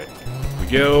 Alright. Here we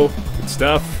go. Good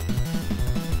stuff.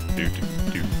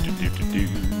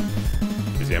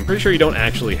 See, I'm pretty sure you don't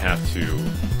actually have to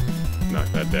knock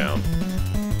that down.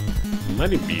 It might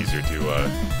be easier to,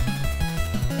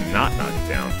 not knock it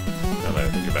down, now that I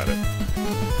think about it.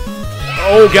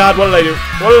 Oh god, what did I do?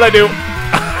 What did I do?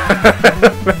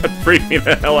 That freaked me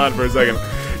the hell out for a second.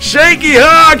 Shaky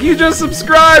Hawk, you just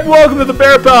subscribed! Welcome to the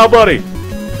Bear Pal, buddy!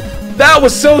 That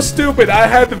was so stupid! I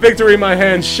had the victory in my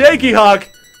hand. Shaky Hawk!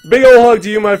 Big ol' hug to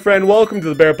you, my friend. Welcome to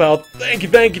the Bear Pal. Thank you,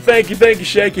 thank you, thank you, thank you,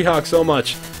 Shaky Hawk, so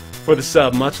much for the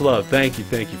sub. Much love. Thank you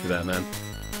for that, man.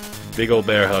 Big ol'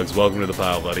 bear hugs. Welcome to the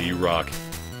pile, buddy. You rock.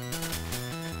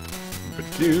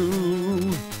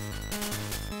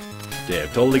 Yeah,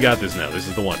 totally got this now. This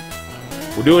is the one.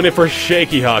 We're doing it for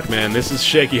Shaky Hawk, man. This is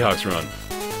Shaky Hawk's run.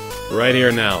 Right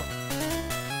here now.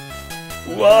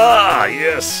 Wah!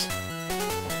 Yes!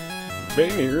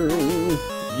 Bear!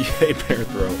 Yay, bear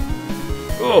throw.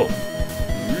 Oh!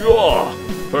 Yeah!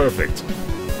 Perfect.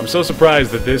 I'm so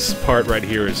surprised that this part right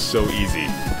here is so easy.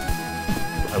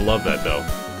 I love that, though.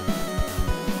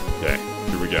 Okay,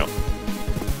 here we go.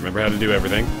 Remember how to do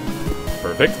everything.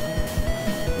 Perfect.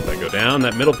 If I go down,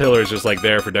 that middle pillar is just like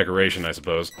there for decoration, I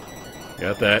suppose.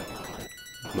 Got that.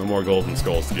 No more golden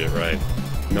skulls to get right.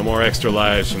 No more extra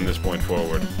lives from this point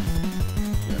forward.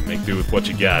 Yeah, make do with what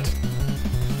you got.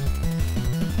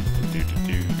 Okay,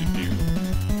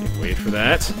 wait for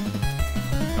that.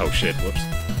 Oh shit, whoops.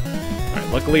 Alright,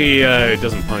 luckily it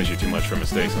doesn't punish you too much for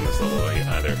mistakes on this level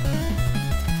either.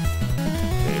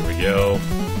 Okay, here we go.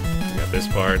 We got this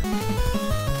part.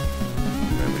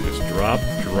 And then we just drop,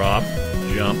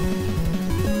 jump.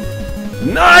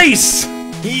 Nice!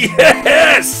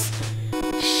 Yes!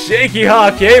 Shaky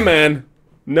Hawk, hey man!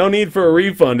 No need for a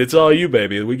refund, it's all you,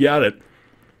 baby. We got it.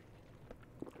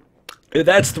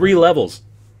 That's 3 levels.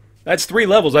 That's 3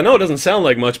 levels. I know it doesn't sound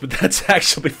like much, but that's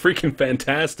actually freaking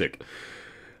fantastic.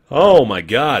 Oh my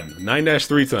god.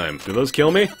 9-3 time. Do those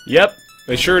kill me? Yep,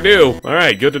 they sure do.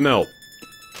 Alright, good to know.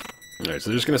 Alright,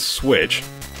 so they're just gonna switch.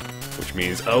 Which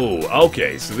means... Oh,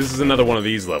 okay, so this is another one of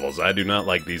these levels. I do not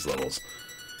like these levels.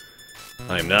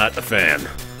 I am not a fan.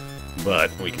 But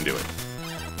we can do it.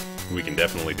 We can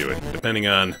definitely do it. Depending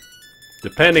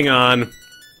on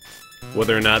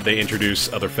whether or not they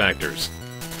introduce other factors.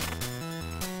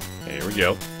 Okay, here we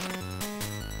go.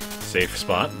 Safe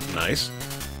spot. Nice.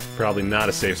 Probably not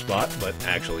a safe spot, but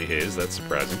actually is. That's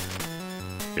surprising.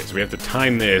 Okay, so we have to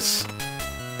time this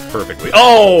perfectly.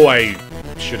 Oh, I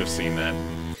should have seen that.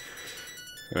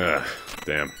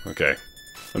 Damn. Okay.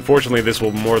 Unfortunately, this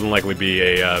will more than likely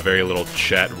be a very little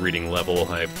chat reading level.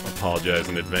 I apologize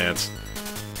in advance.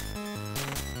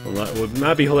 It would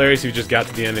not be hilarious if you just got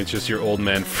to the end and it's just your old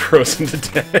man frozen to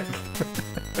death.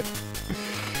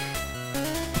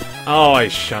 Oh, I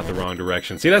shot the wrong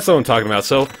direction. See, that's what I'm talking about.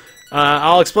 So,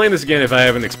 I'll explain this again if I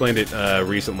haven't explained it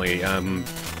recently.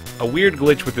 A weird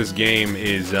glitch with this game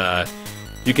is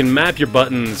you can map your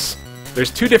buttons.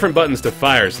 There's 2 different buttons to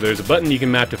fire. So there's a button you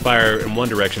can map to fire in one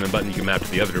direction and a button you can map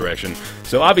to the other direction.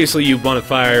 So obviously you want to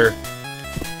fire...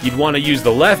 You'd want to use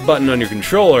the left button on your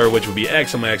controller, which would be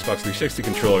X on my Xbox 360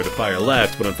 controller, to fire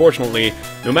left, but unfortunately,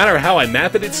 no matter how I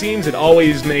map it, it seems, it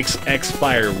always makes X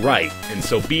fire right, and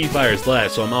so B fires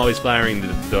left, so I'm always firing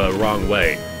the wrong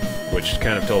way, which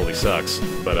kind of totally sucks,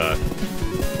 but, I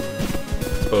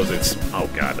suppose it's... Oh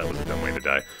god, that was a dumb way to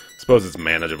die. I suppose it's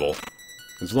manageable.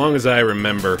 As long as I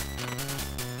remember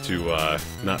to,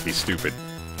 not be stupid.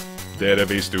 Dare to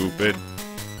be stupid.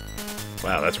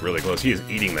 Wow, that's really close. He is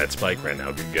eating that spike right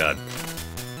now, good god.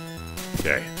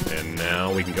 Okay, and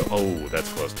now we can go... Oh,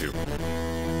 that's close too.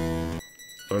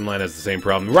 Online has the same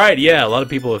problem. Right, yeah, a lot of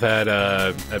people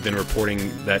have been reporting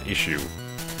that issue.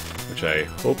 Which I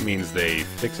hope means they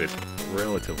fix it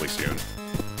relatively soon.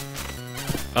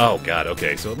 Oh god,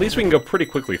 okay, so at least we can go pretty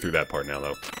quickly through that part now,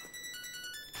 though.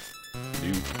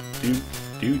 Ooh,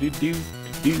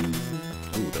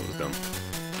 that was dumb.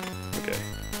 Okay,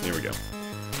 here we go.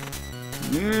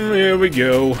 There we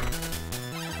go.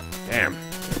 Damn,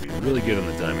 gotta be really good on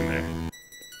the timing there.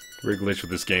 Weird glitch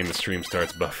with this game, the stream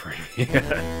starts buffering. Yeah.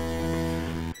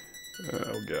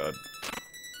 Oh god.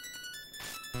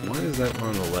 Why does that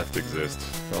one on the left exist?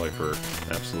 Probably for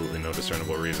absolutely no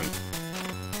discernible reason.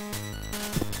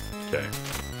 Okay.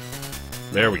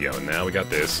 There we go, now we got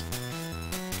this.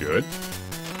 Good.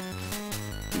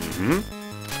 Mm-hmm.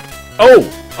 Oh!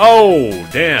 Oh,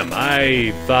 damn,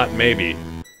 I thought maybe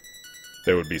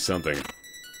there would be something.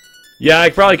 Yeah, I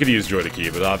probably could use Joy to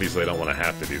Key, but obviously I don't want to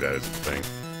have to do that as the thing.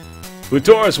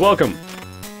 Lutoris, welcome!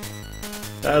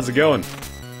 How's it going?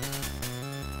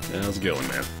 How's it going,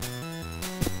 man?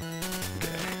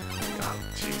 Okay. Oh,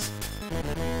 jeez.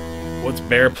 What's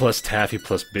Baer plus Taffy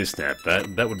plus Biznap?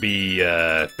 That would be,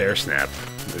 Bear Snap,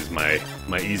 is my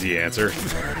easy answer.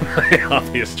 My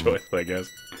obvious choice, I guess.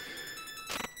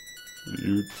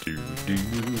 There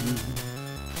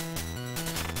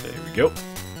we go.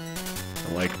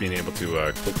 I like being able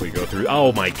to quickly go through...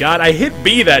 Oh my god, I hit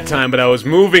B that time, but I was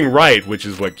moving right, which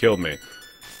is what killed me.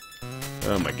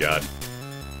 Oh my god.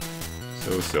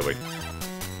 So silly.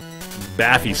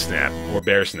 Baffy Snap, or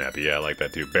Bear Snappy, yeah, I like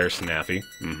that too. Bear Snappy,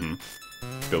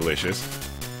 delicious.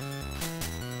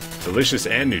 Delicious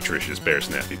and nutritious Bear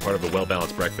Snappy, part of a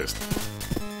well-balanced breakfast.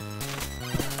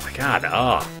 Oh my god,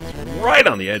 it's right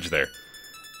on the edge there.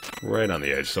 Right on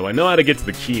the edge. So I know how to get to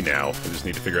the key now. I just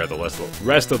need to figure out the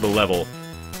rest of the level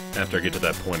after I get to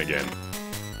that point again.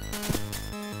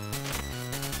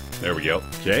 There we go.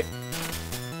 Okay.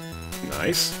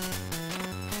 Nice.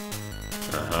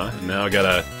 Now I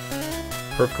gotta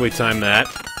perfectly time that.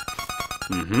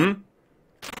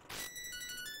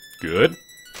 Good.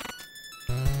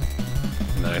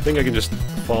 And I think I can just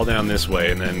fall down this way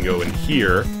and then go in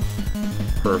here.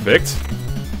 Perfect.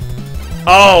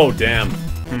 Oh, damn.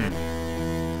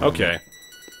 Hmm. Okay.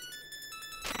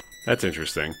 That's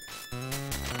interesting.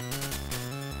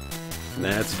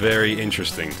 That's very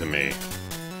interesting to me.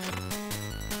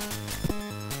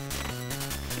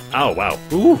 Oh, wow.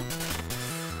 Ooh!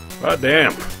 Oh,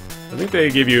 damn. I think they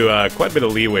give you quite a bit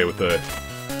of leeway with the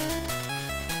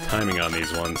timing on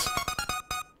these ones.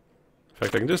 In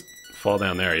fact, I can just fall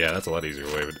down there. Yeah, that's a lot easier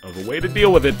of a way to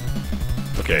deal with it.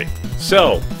 Okay,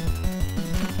 so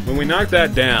when we knock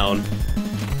that down,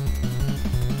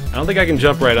 I don't think I can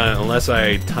jump right on it unless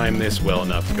I time this well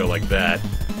enough to go like that.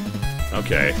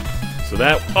 Okay, so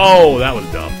that... Oh, that was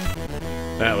dumb.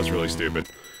 That was really stupid.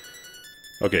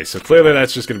 Okay, so clearly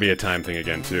that's just going to be a time thing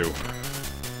again, too.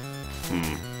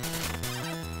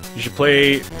 You should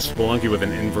play Spelunky with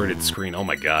an inverted screen. Oh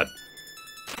my god.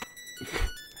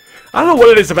 I don't know what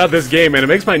it is about this game, man. It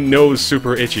makes my nose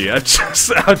super itchy. I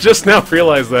just now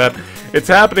realized that. It's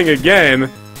happening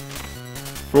again.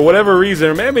 For whatever reason.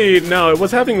 Or maybe... No, it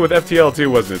was happening with FTL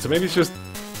too, wasn't it? So maybe it's just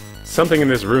something in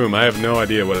this room. I have no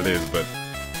idea what it is, but...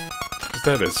 Just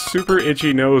had a super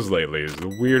itchy nose lately. It's the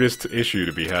weirdest issue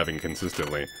to be having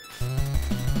consistently.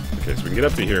 Okay, so we can get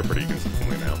up to here pretty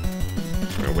consistently now.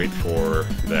 I'm gonna wait for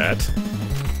that.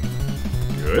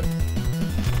 Good.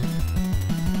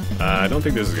 I don't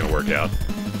think this is gonna work out.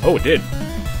 Oh, it did!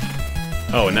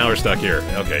 Oh, and now we're stuck here.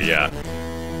 Okay, yeah.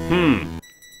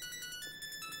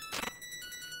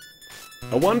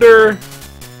 I wonder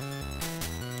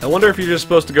if you're just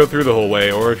supposed to go through the whole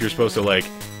way, or if you're supposed to, like,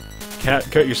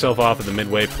 cut yourself off at the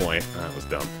midway point. That was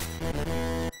dumb.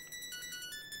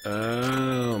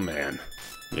 Oh, man.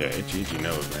 Yeah, itchy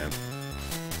nose, man.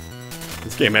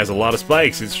 This game has a lot of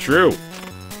spikes, it's true.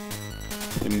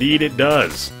 Indeed it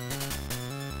does.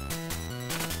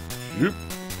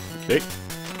 Okay.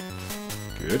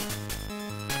 Good.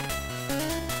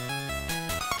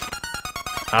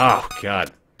 Oh,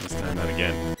 God. This time not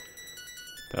again.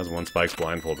 That was one spike's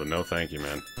blindfolded. No thank you,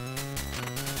 man.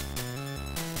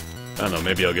 I don't know,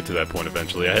 maybe I'll get to that point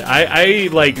eventually. I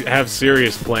like, have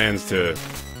serious plans to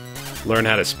learn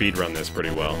how to speedrun this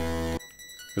pretty well.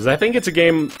 Because I think it's a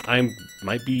game I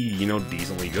might be, you know,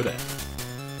 decently good at.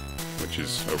 Which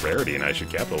is a rarity and I should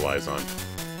capitalize on.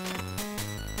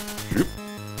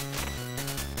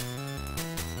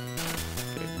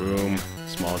 Okay, boom.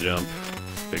 Small jump.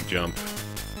 Big jump.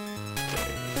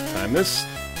 Okay, time this.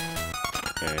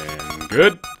 And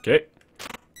good. Okay.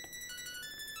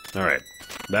 Alright.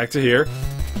 Back to here.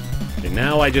 Okay,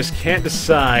 now I just can't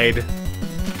decide...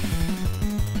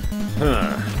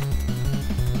 Huh.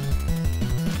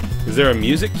 Is there a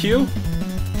music cue?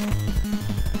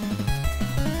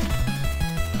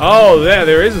 Oh,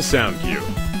 there is a sound cue.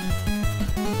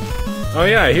 Oh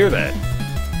yeah, I hear that.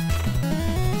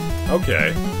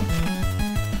 Okay.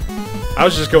 I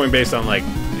was just going based on, like,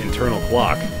 internal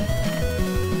clock.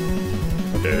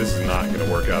 Okay, this is not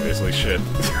gonna work, obviously. Shit.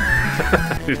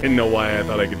 I didn't know why I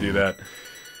thought I could do that.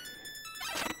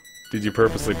 Did you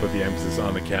purposely put the emphasis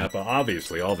on the kappa?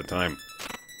 Obviously, all the time.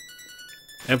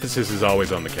 Emphasis is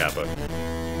always on the kappa.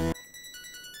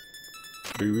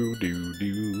 Do.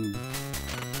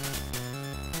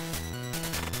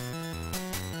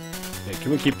 Hey,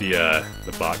 can we keep the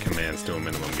bot commands to a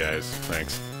minimum, guys?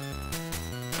 Thanks.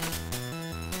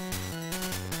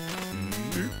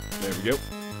 There we go.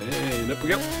 And up we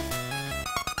go.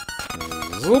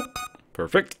 Zoop.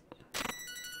 Perfect.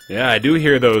 Yeah, I do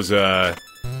hear those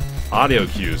audio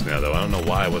cues now, though. I don't know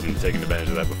why I wasn't taking advantage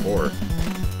of that before.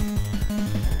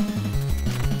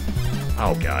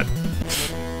 Oh, God.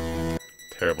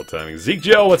 Terrible timing. Zeke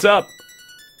Joe, what's up?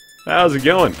 How's it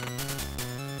going?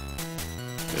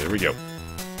 There we go.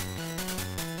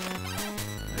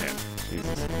 Man,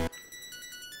 Jesus.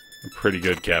 A pretty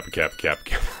good kappa.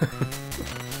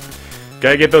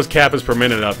 Gotta get those kappas per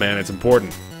minute up, man. It's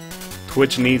important.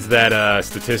 Twitch needs that,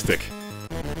 statistic.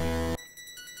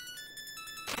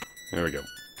 There we go.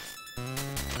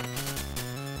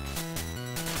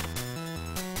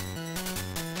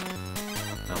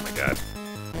 Oh my god.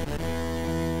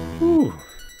 Whew.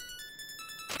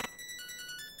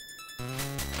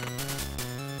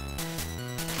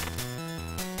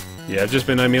 Yeah, I've just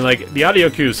been, I mean, like, the audio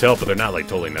cues help, but they're not, like,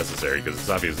 totally necessary, because it's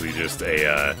obviously just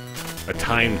a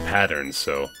timed pattern,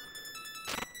 so...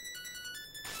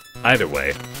 Either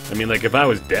way. I mean, like, if I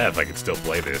was deaf, I could still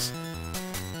play this.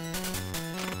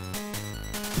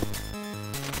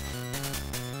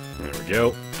 There we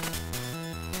go.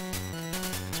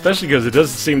 Especially because it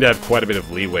does seem to have quite a bit of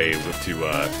leeway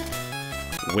to,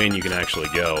 when you can actually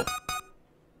go.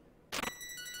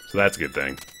 So that's a good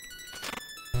thing.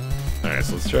 Alright,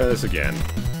 so let's try this again.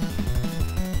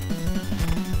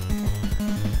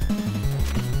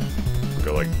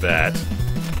 go like that.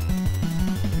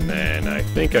 And then I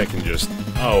think I can just...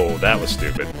 Oh, that was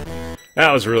stupid.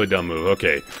 That was a really dumb move.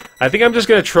 Okay. I think I'm just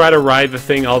going to try to ride the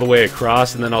thing all the way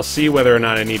across, and then I'll see whether or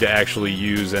not I need to actually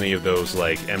use any of those,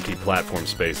 like, empty platform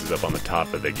spaces up on the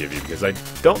top that they give you, because I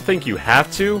don't think you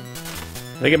have to.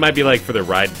 I think it might be, like, for the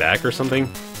ride back or something.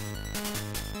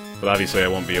 But obviously I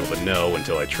won't be able to know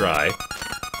until I try.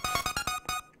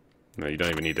 No, you don't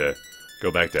even need to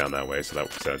go back down that way, so that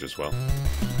works out just well.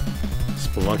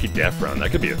 Spelunky Death Run,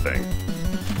 that could be a thing.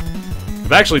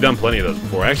 I've actually done plenty of those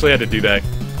before. I actually had to do that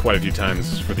quite a few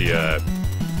times for the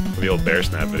old Bear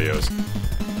Snap videos.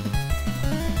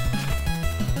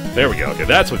 There we go. Okay,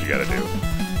 that's what you gotta do.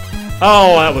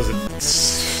 Oh, that was a...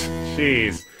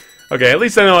 Jeez. Okay, at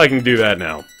least I know I can do that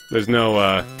now. There's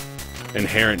no,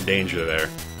 inherent danger there.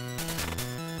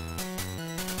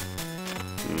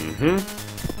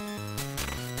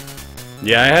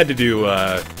 Yeah, I had to do,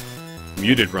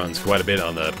 muted runs quite a bit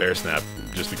on the Bear Snap,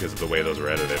 just because of the way those were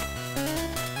edited.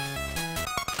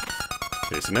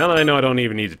 Okay, so now that I know I don't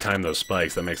even need to time those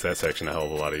spikes, that makes that section a hell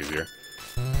of a lot easier.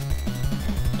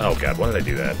 Oh god, why did I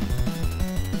do that?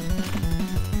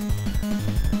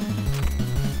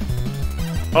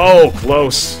 Oh,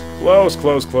 close! Close,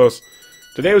 close, close.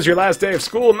 Today was your last day of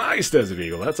school? Nice, Desert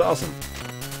Eagle, that's awesome.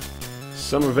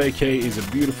 Summer vacay is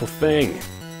a beautiful thing.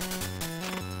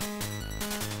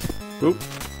 Oop.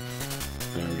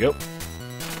 There we go.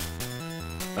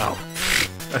 Oh,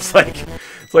 that's like...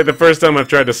 It's like the first time I've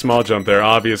tried to small jump there.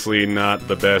 Obviously not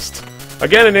the best.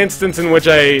 Again, an instance in which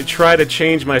I try to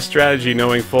change my strategy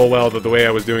knowing full well that the way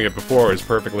I was doing it before is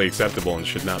perfectly acceptable and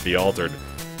should not be altered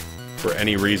for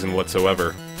any reason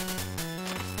whatsoever.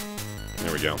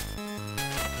 There we go.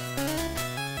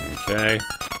 Okay.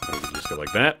 Just go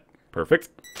like that. Perfect.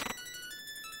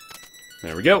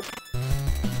 There we go.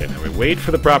 Okay, now we wait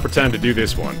for the proper time to do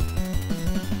this one.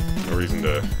 No reason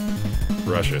to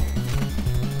rush it.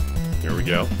 Here we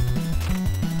go.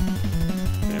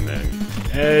 And then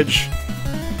edge.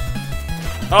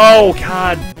 Oh,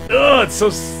 God! Ugh, it's so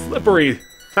slippery!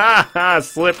 Ha ha!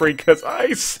 Slippery because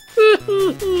ice!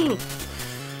 Oh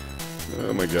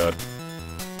my god.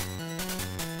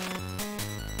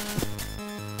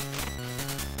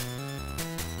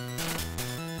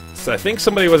 So I think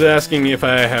somebody was asking me if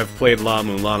I have played La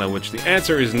Mulana, which the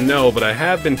answer is no, but I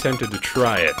have been tempted to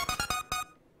try it.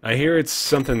 I hear it's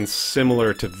something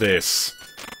similar to this.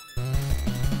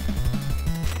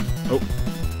 Oh.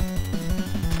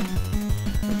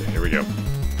 Okay, here we go. I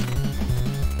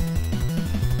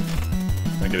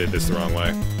think I did this the wrong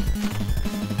way.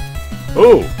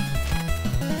 Ooh!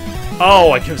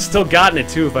 Oh, I could have still gotten it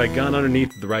too if I had gone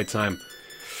underneath at the right time.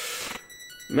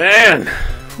 Man!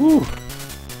 Whew.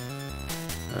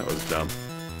 That was dumb.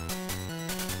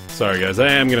 Sorry guys,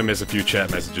 I am gonna miss a few chat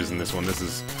messages in this one. This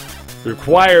is...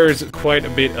 requires quite a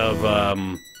bit of,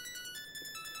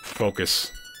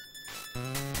 focus.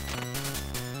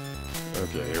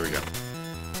 Okay, here we go.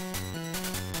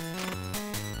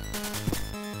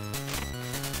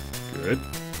 Good.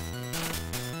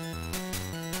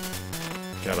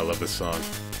 God, I love this song.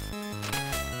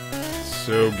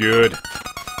 So good.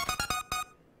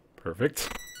 Perfect.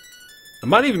 I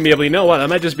might even be able, you know what, I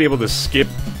might just be able to skip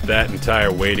that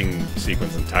entire waiting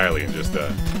sequence entirely and just,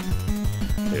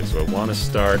 okay, so I want to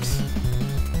start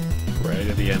right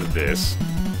at the end of this.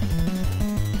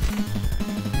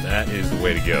 That is the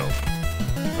way to go.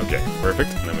 Okay,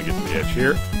 perfect. And then we get to the edge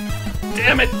here.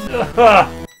 Damn it!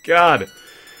 Ugh, God!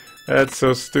 That's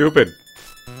so stupid.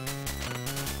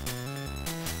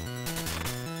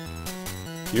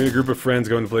 You and a group of friends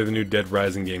going to play the new Dead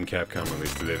Rising game Capcom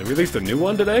released today. They released a new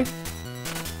one today?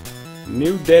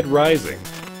 New Dead Rising.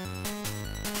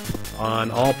 On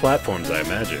all platforms, I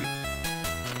imagine.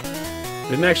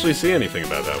 Didn't actually see anything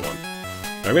about that one.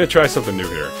 I'm gonna try something new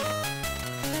here.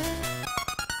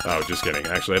 Oh, just kidding.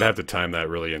 Actually, I'd have to time that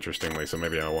really interestingly, so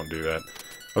maybe I won't do that.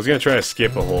 I was gonna try to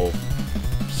skip a whole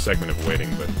segment of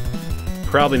waiting, but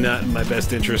probably not in my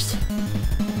best interest.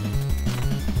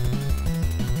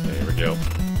 Okay, here we go.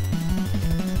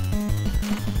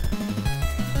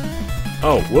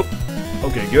 Oh, whoop.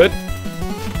 Okay, good.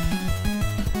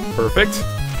 Perfect.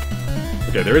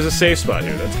 Okay, there is a safe spot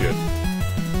here. That's good.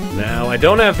 Now, I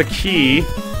don't have the key,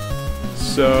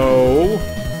 so...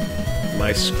 am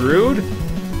I screwed?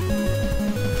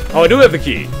 Oh, I do have the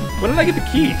key. When did I get the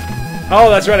key? Oh,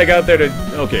 that's right, I got there to...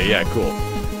 okay, yeah, cool.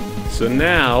 So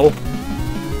now...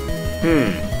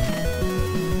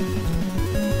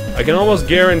 I can almost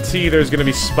guarantee there's going to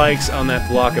be spikes on that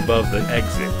block above the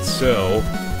exit, so...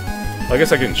 I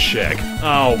guess I can check.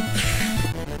 Oh,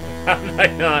 how did I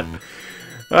not...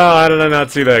 oh, how did I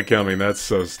not see that coming? That's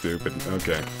so stupid.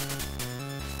 Okay.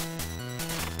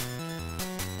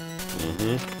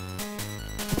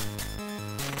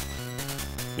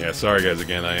 Yeah, sorry guys,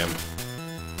 again, I am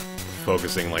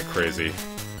focusing like crazy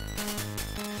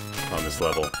on this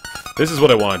level. This is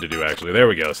what I wanted to do, actually. There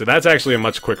we go. So that's actually a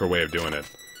much quicker way of doing it.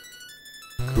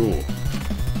 Cool.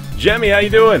 Jemmy, how you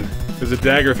doing? There's a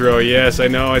dagger throw. Yes, I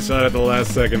know. I saw it at the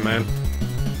last second, man.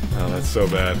 Oh, that's so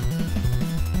bad.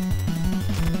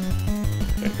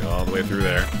 Okay, go all the way through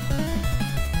there.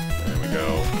 There we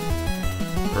go.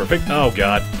 Perfect. Oh,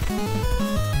 God.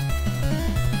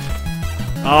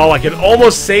 Oh, I could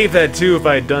almost save that, too, if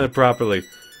I had done it properly.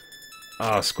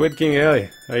 Oh, Squid King Ellie.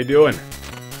 How you doing?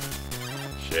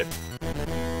 Shit.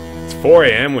 It's 4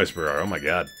 a.m. Whisperer. Oh, my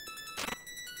God.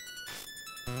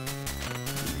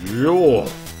 Yo.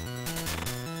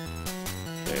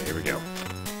 Okay, here we go.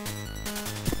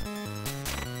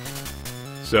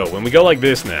 So, when we go like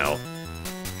this now,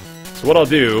 so what I'll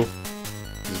do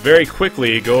is very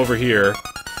quickly go over here,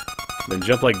 then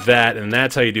jump like that, and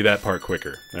that's how you do that part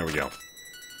quicker. There we go.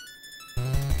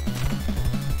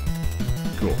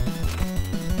 Cool.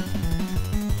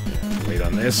 And wait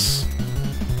on this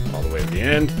all the way to the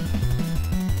end.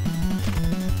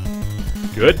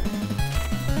 Good.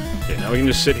 Okay, now we can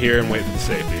just sit here and wait for the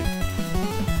safety.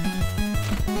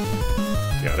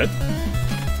 Got it.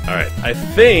 Alright, I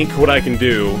think what I can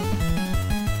do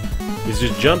is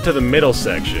just jump to the middle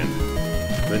section,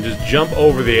 then just jump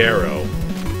over the arrow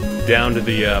down to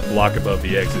the block above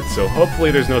the exit. So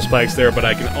hopefully there's no spikes there, but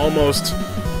I can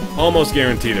almost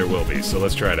guarantee there will be. So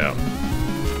let's try it out.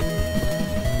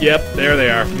 Yep, there they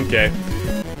are. Okay.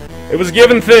 It was a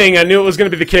given thing. I knew it was going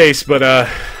to be the case, but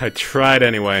I tried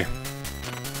anyway.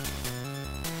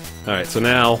 Alright, so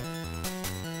now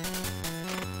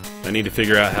I need to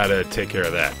figure out how to take care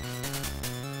of that.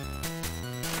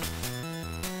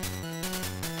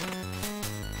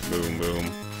 Boom,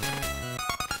 boom.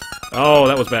 Oh,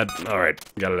 that was bad. Alright,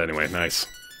 got it anyway. Nice.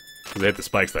 Because I hit the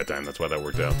spikes that time. That's why that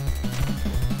worked out.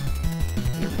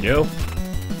 Here we go.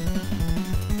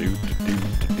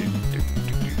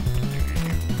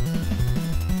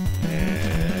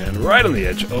 And right on the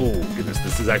edge. Oh, goodness.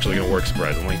 This is actually going to work,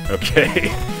 surprisingly. Okay.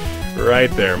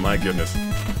 Right there. My goodness.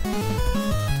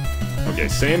 Okay,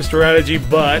 same strategy,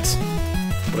 but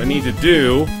what I need to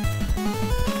do...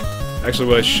 Actually,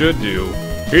 what I should do...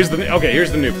 Here's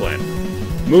the new plan.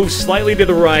 Move slightly to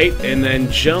the right, and then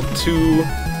jump to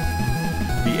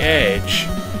the edge.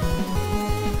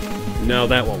 No,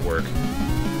 that won't work.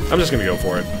 I'm just gonna go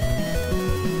for it.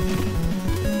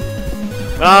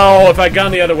 Oh, if I'd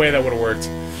gone the other way, that would have worked.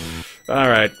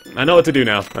 Alright, I know what to do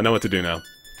now. I know what to do now.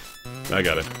 I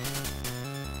got it.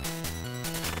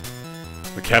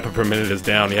 The kappa per minute is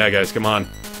down. Yeah, guys, come on.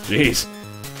 Jeez.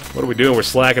 What are we doing? We're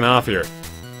slacking off here.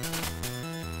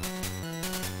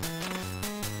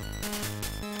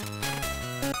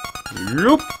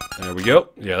 Yoop. There we go.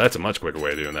 Yeah, that's a much quicker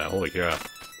way of doing that. Holy cow.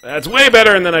 That's way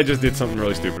better, and then I just did something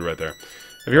really stupid right there.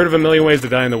 Have you heard of A Million Ways to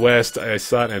Die in the West? I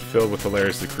saw it and it filled with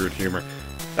hilariously crude humor.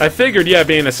 I figured, yeah,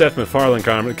 being a Seth MacFarlane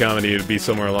comedy, it would be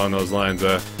somewhere along those lines.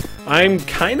 I'm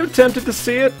kind of tempted to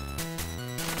see it.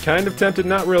 Kind of tempted,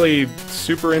 not really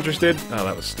super interested. Oh,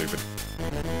 that was stupid.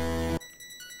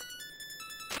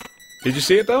 Did you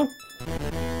see it, though?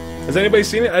 Has anybody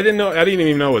seen it? I didn't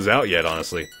even know it was out yet,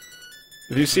 honestly.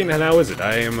 Have you seen it? How is it?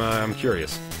 I'm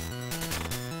curious.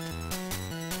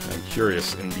 I'm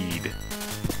curious indeed.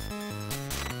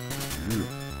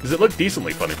 Does it look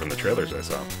decently funny from the trailers I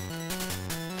saw?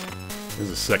 This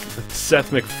is a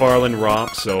Seth MacFarlane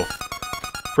romp, so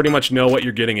pretty much know what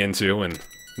you're getting into and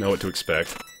know what to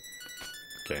expect.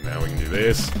 Okay, now we can do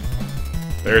this.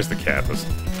 There's the kappas.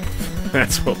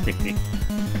 That's what we need.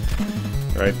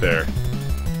 Right there.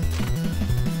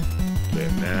 Okay,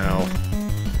 now...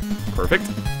 Perfect.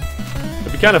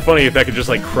 It'd be kind of funny if that could just,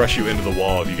 like, crush you into the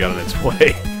wall if you got in its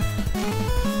way.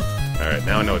 Alright,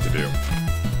 now I know what to do.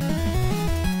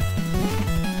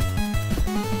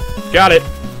 Got it!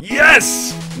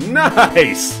 Yes!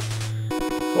 Nice!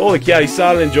 Holy cow, you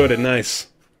saw it and enjoyed it. Nice.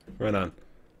 Right on.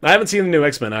 I haven't seen the new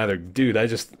X-Men either. Dude,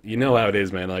 you know how it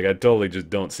is, man. Like, I totally just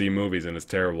don't see movies, and it's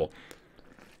terrible.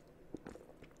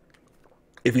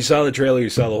 If you saw the trailer, you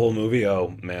saw the whole movie?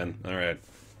 Oh, man. Alright.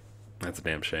 That's a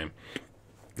damn shame.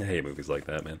 I hate movies like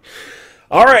that, man.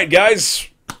 Alright, guys.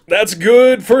 That's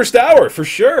good first hour, for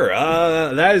sure.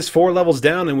 That is 4 levels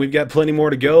down, and we've got plenty more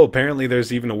to go. Apparently,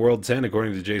 there's even a World 10,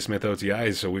 according to J. Smith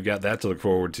OTIs, so we've got that to look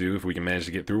forward to if we can manage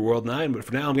to get through World 9. But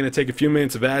for now, I'm going to take a few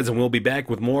minutes of ads, and we'll be back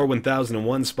with more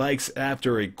 1001 Spikes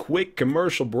after a quick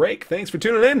commercial break. Thanks for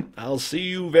tuning in. I'll see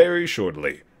you very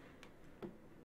shortly.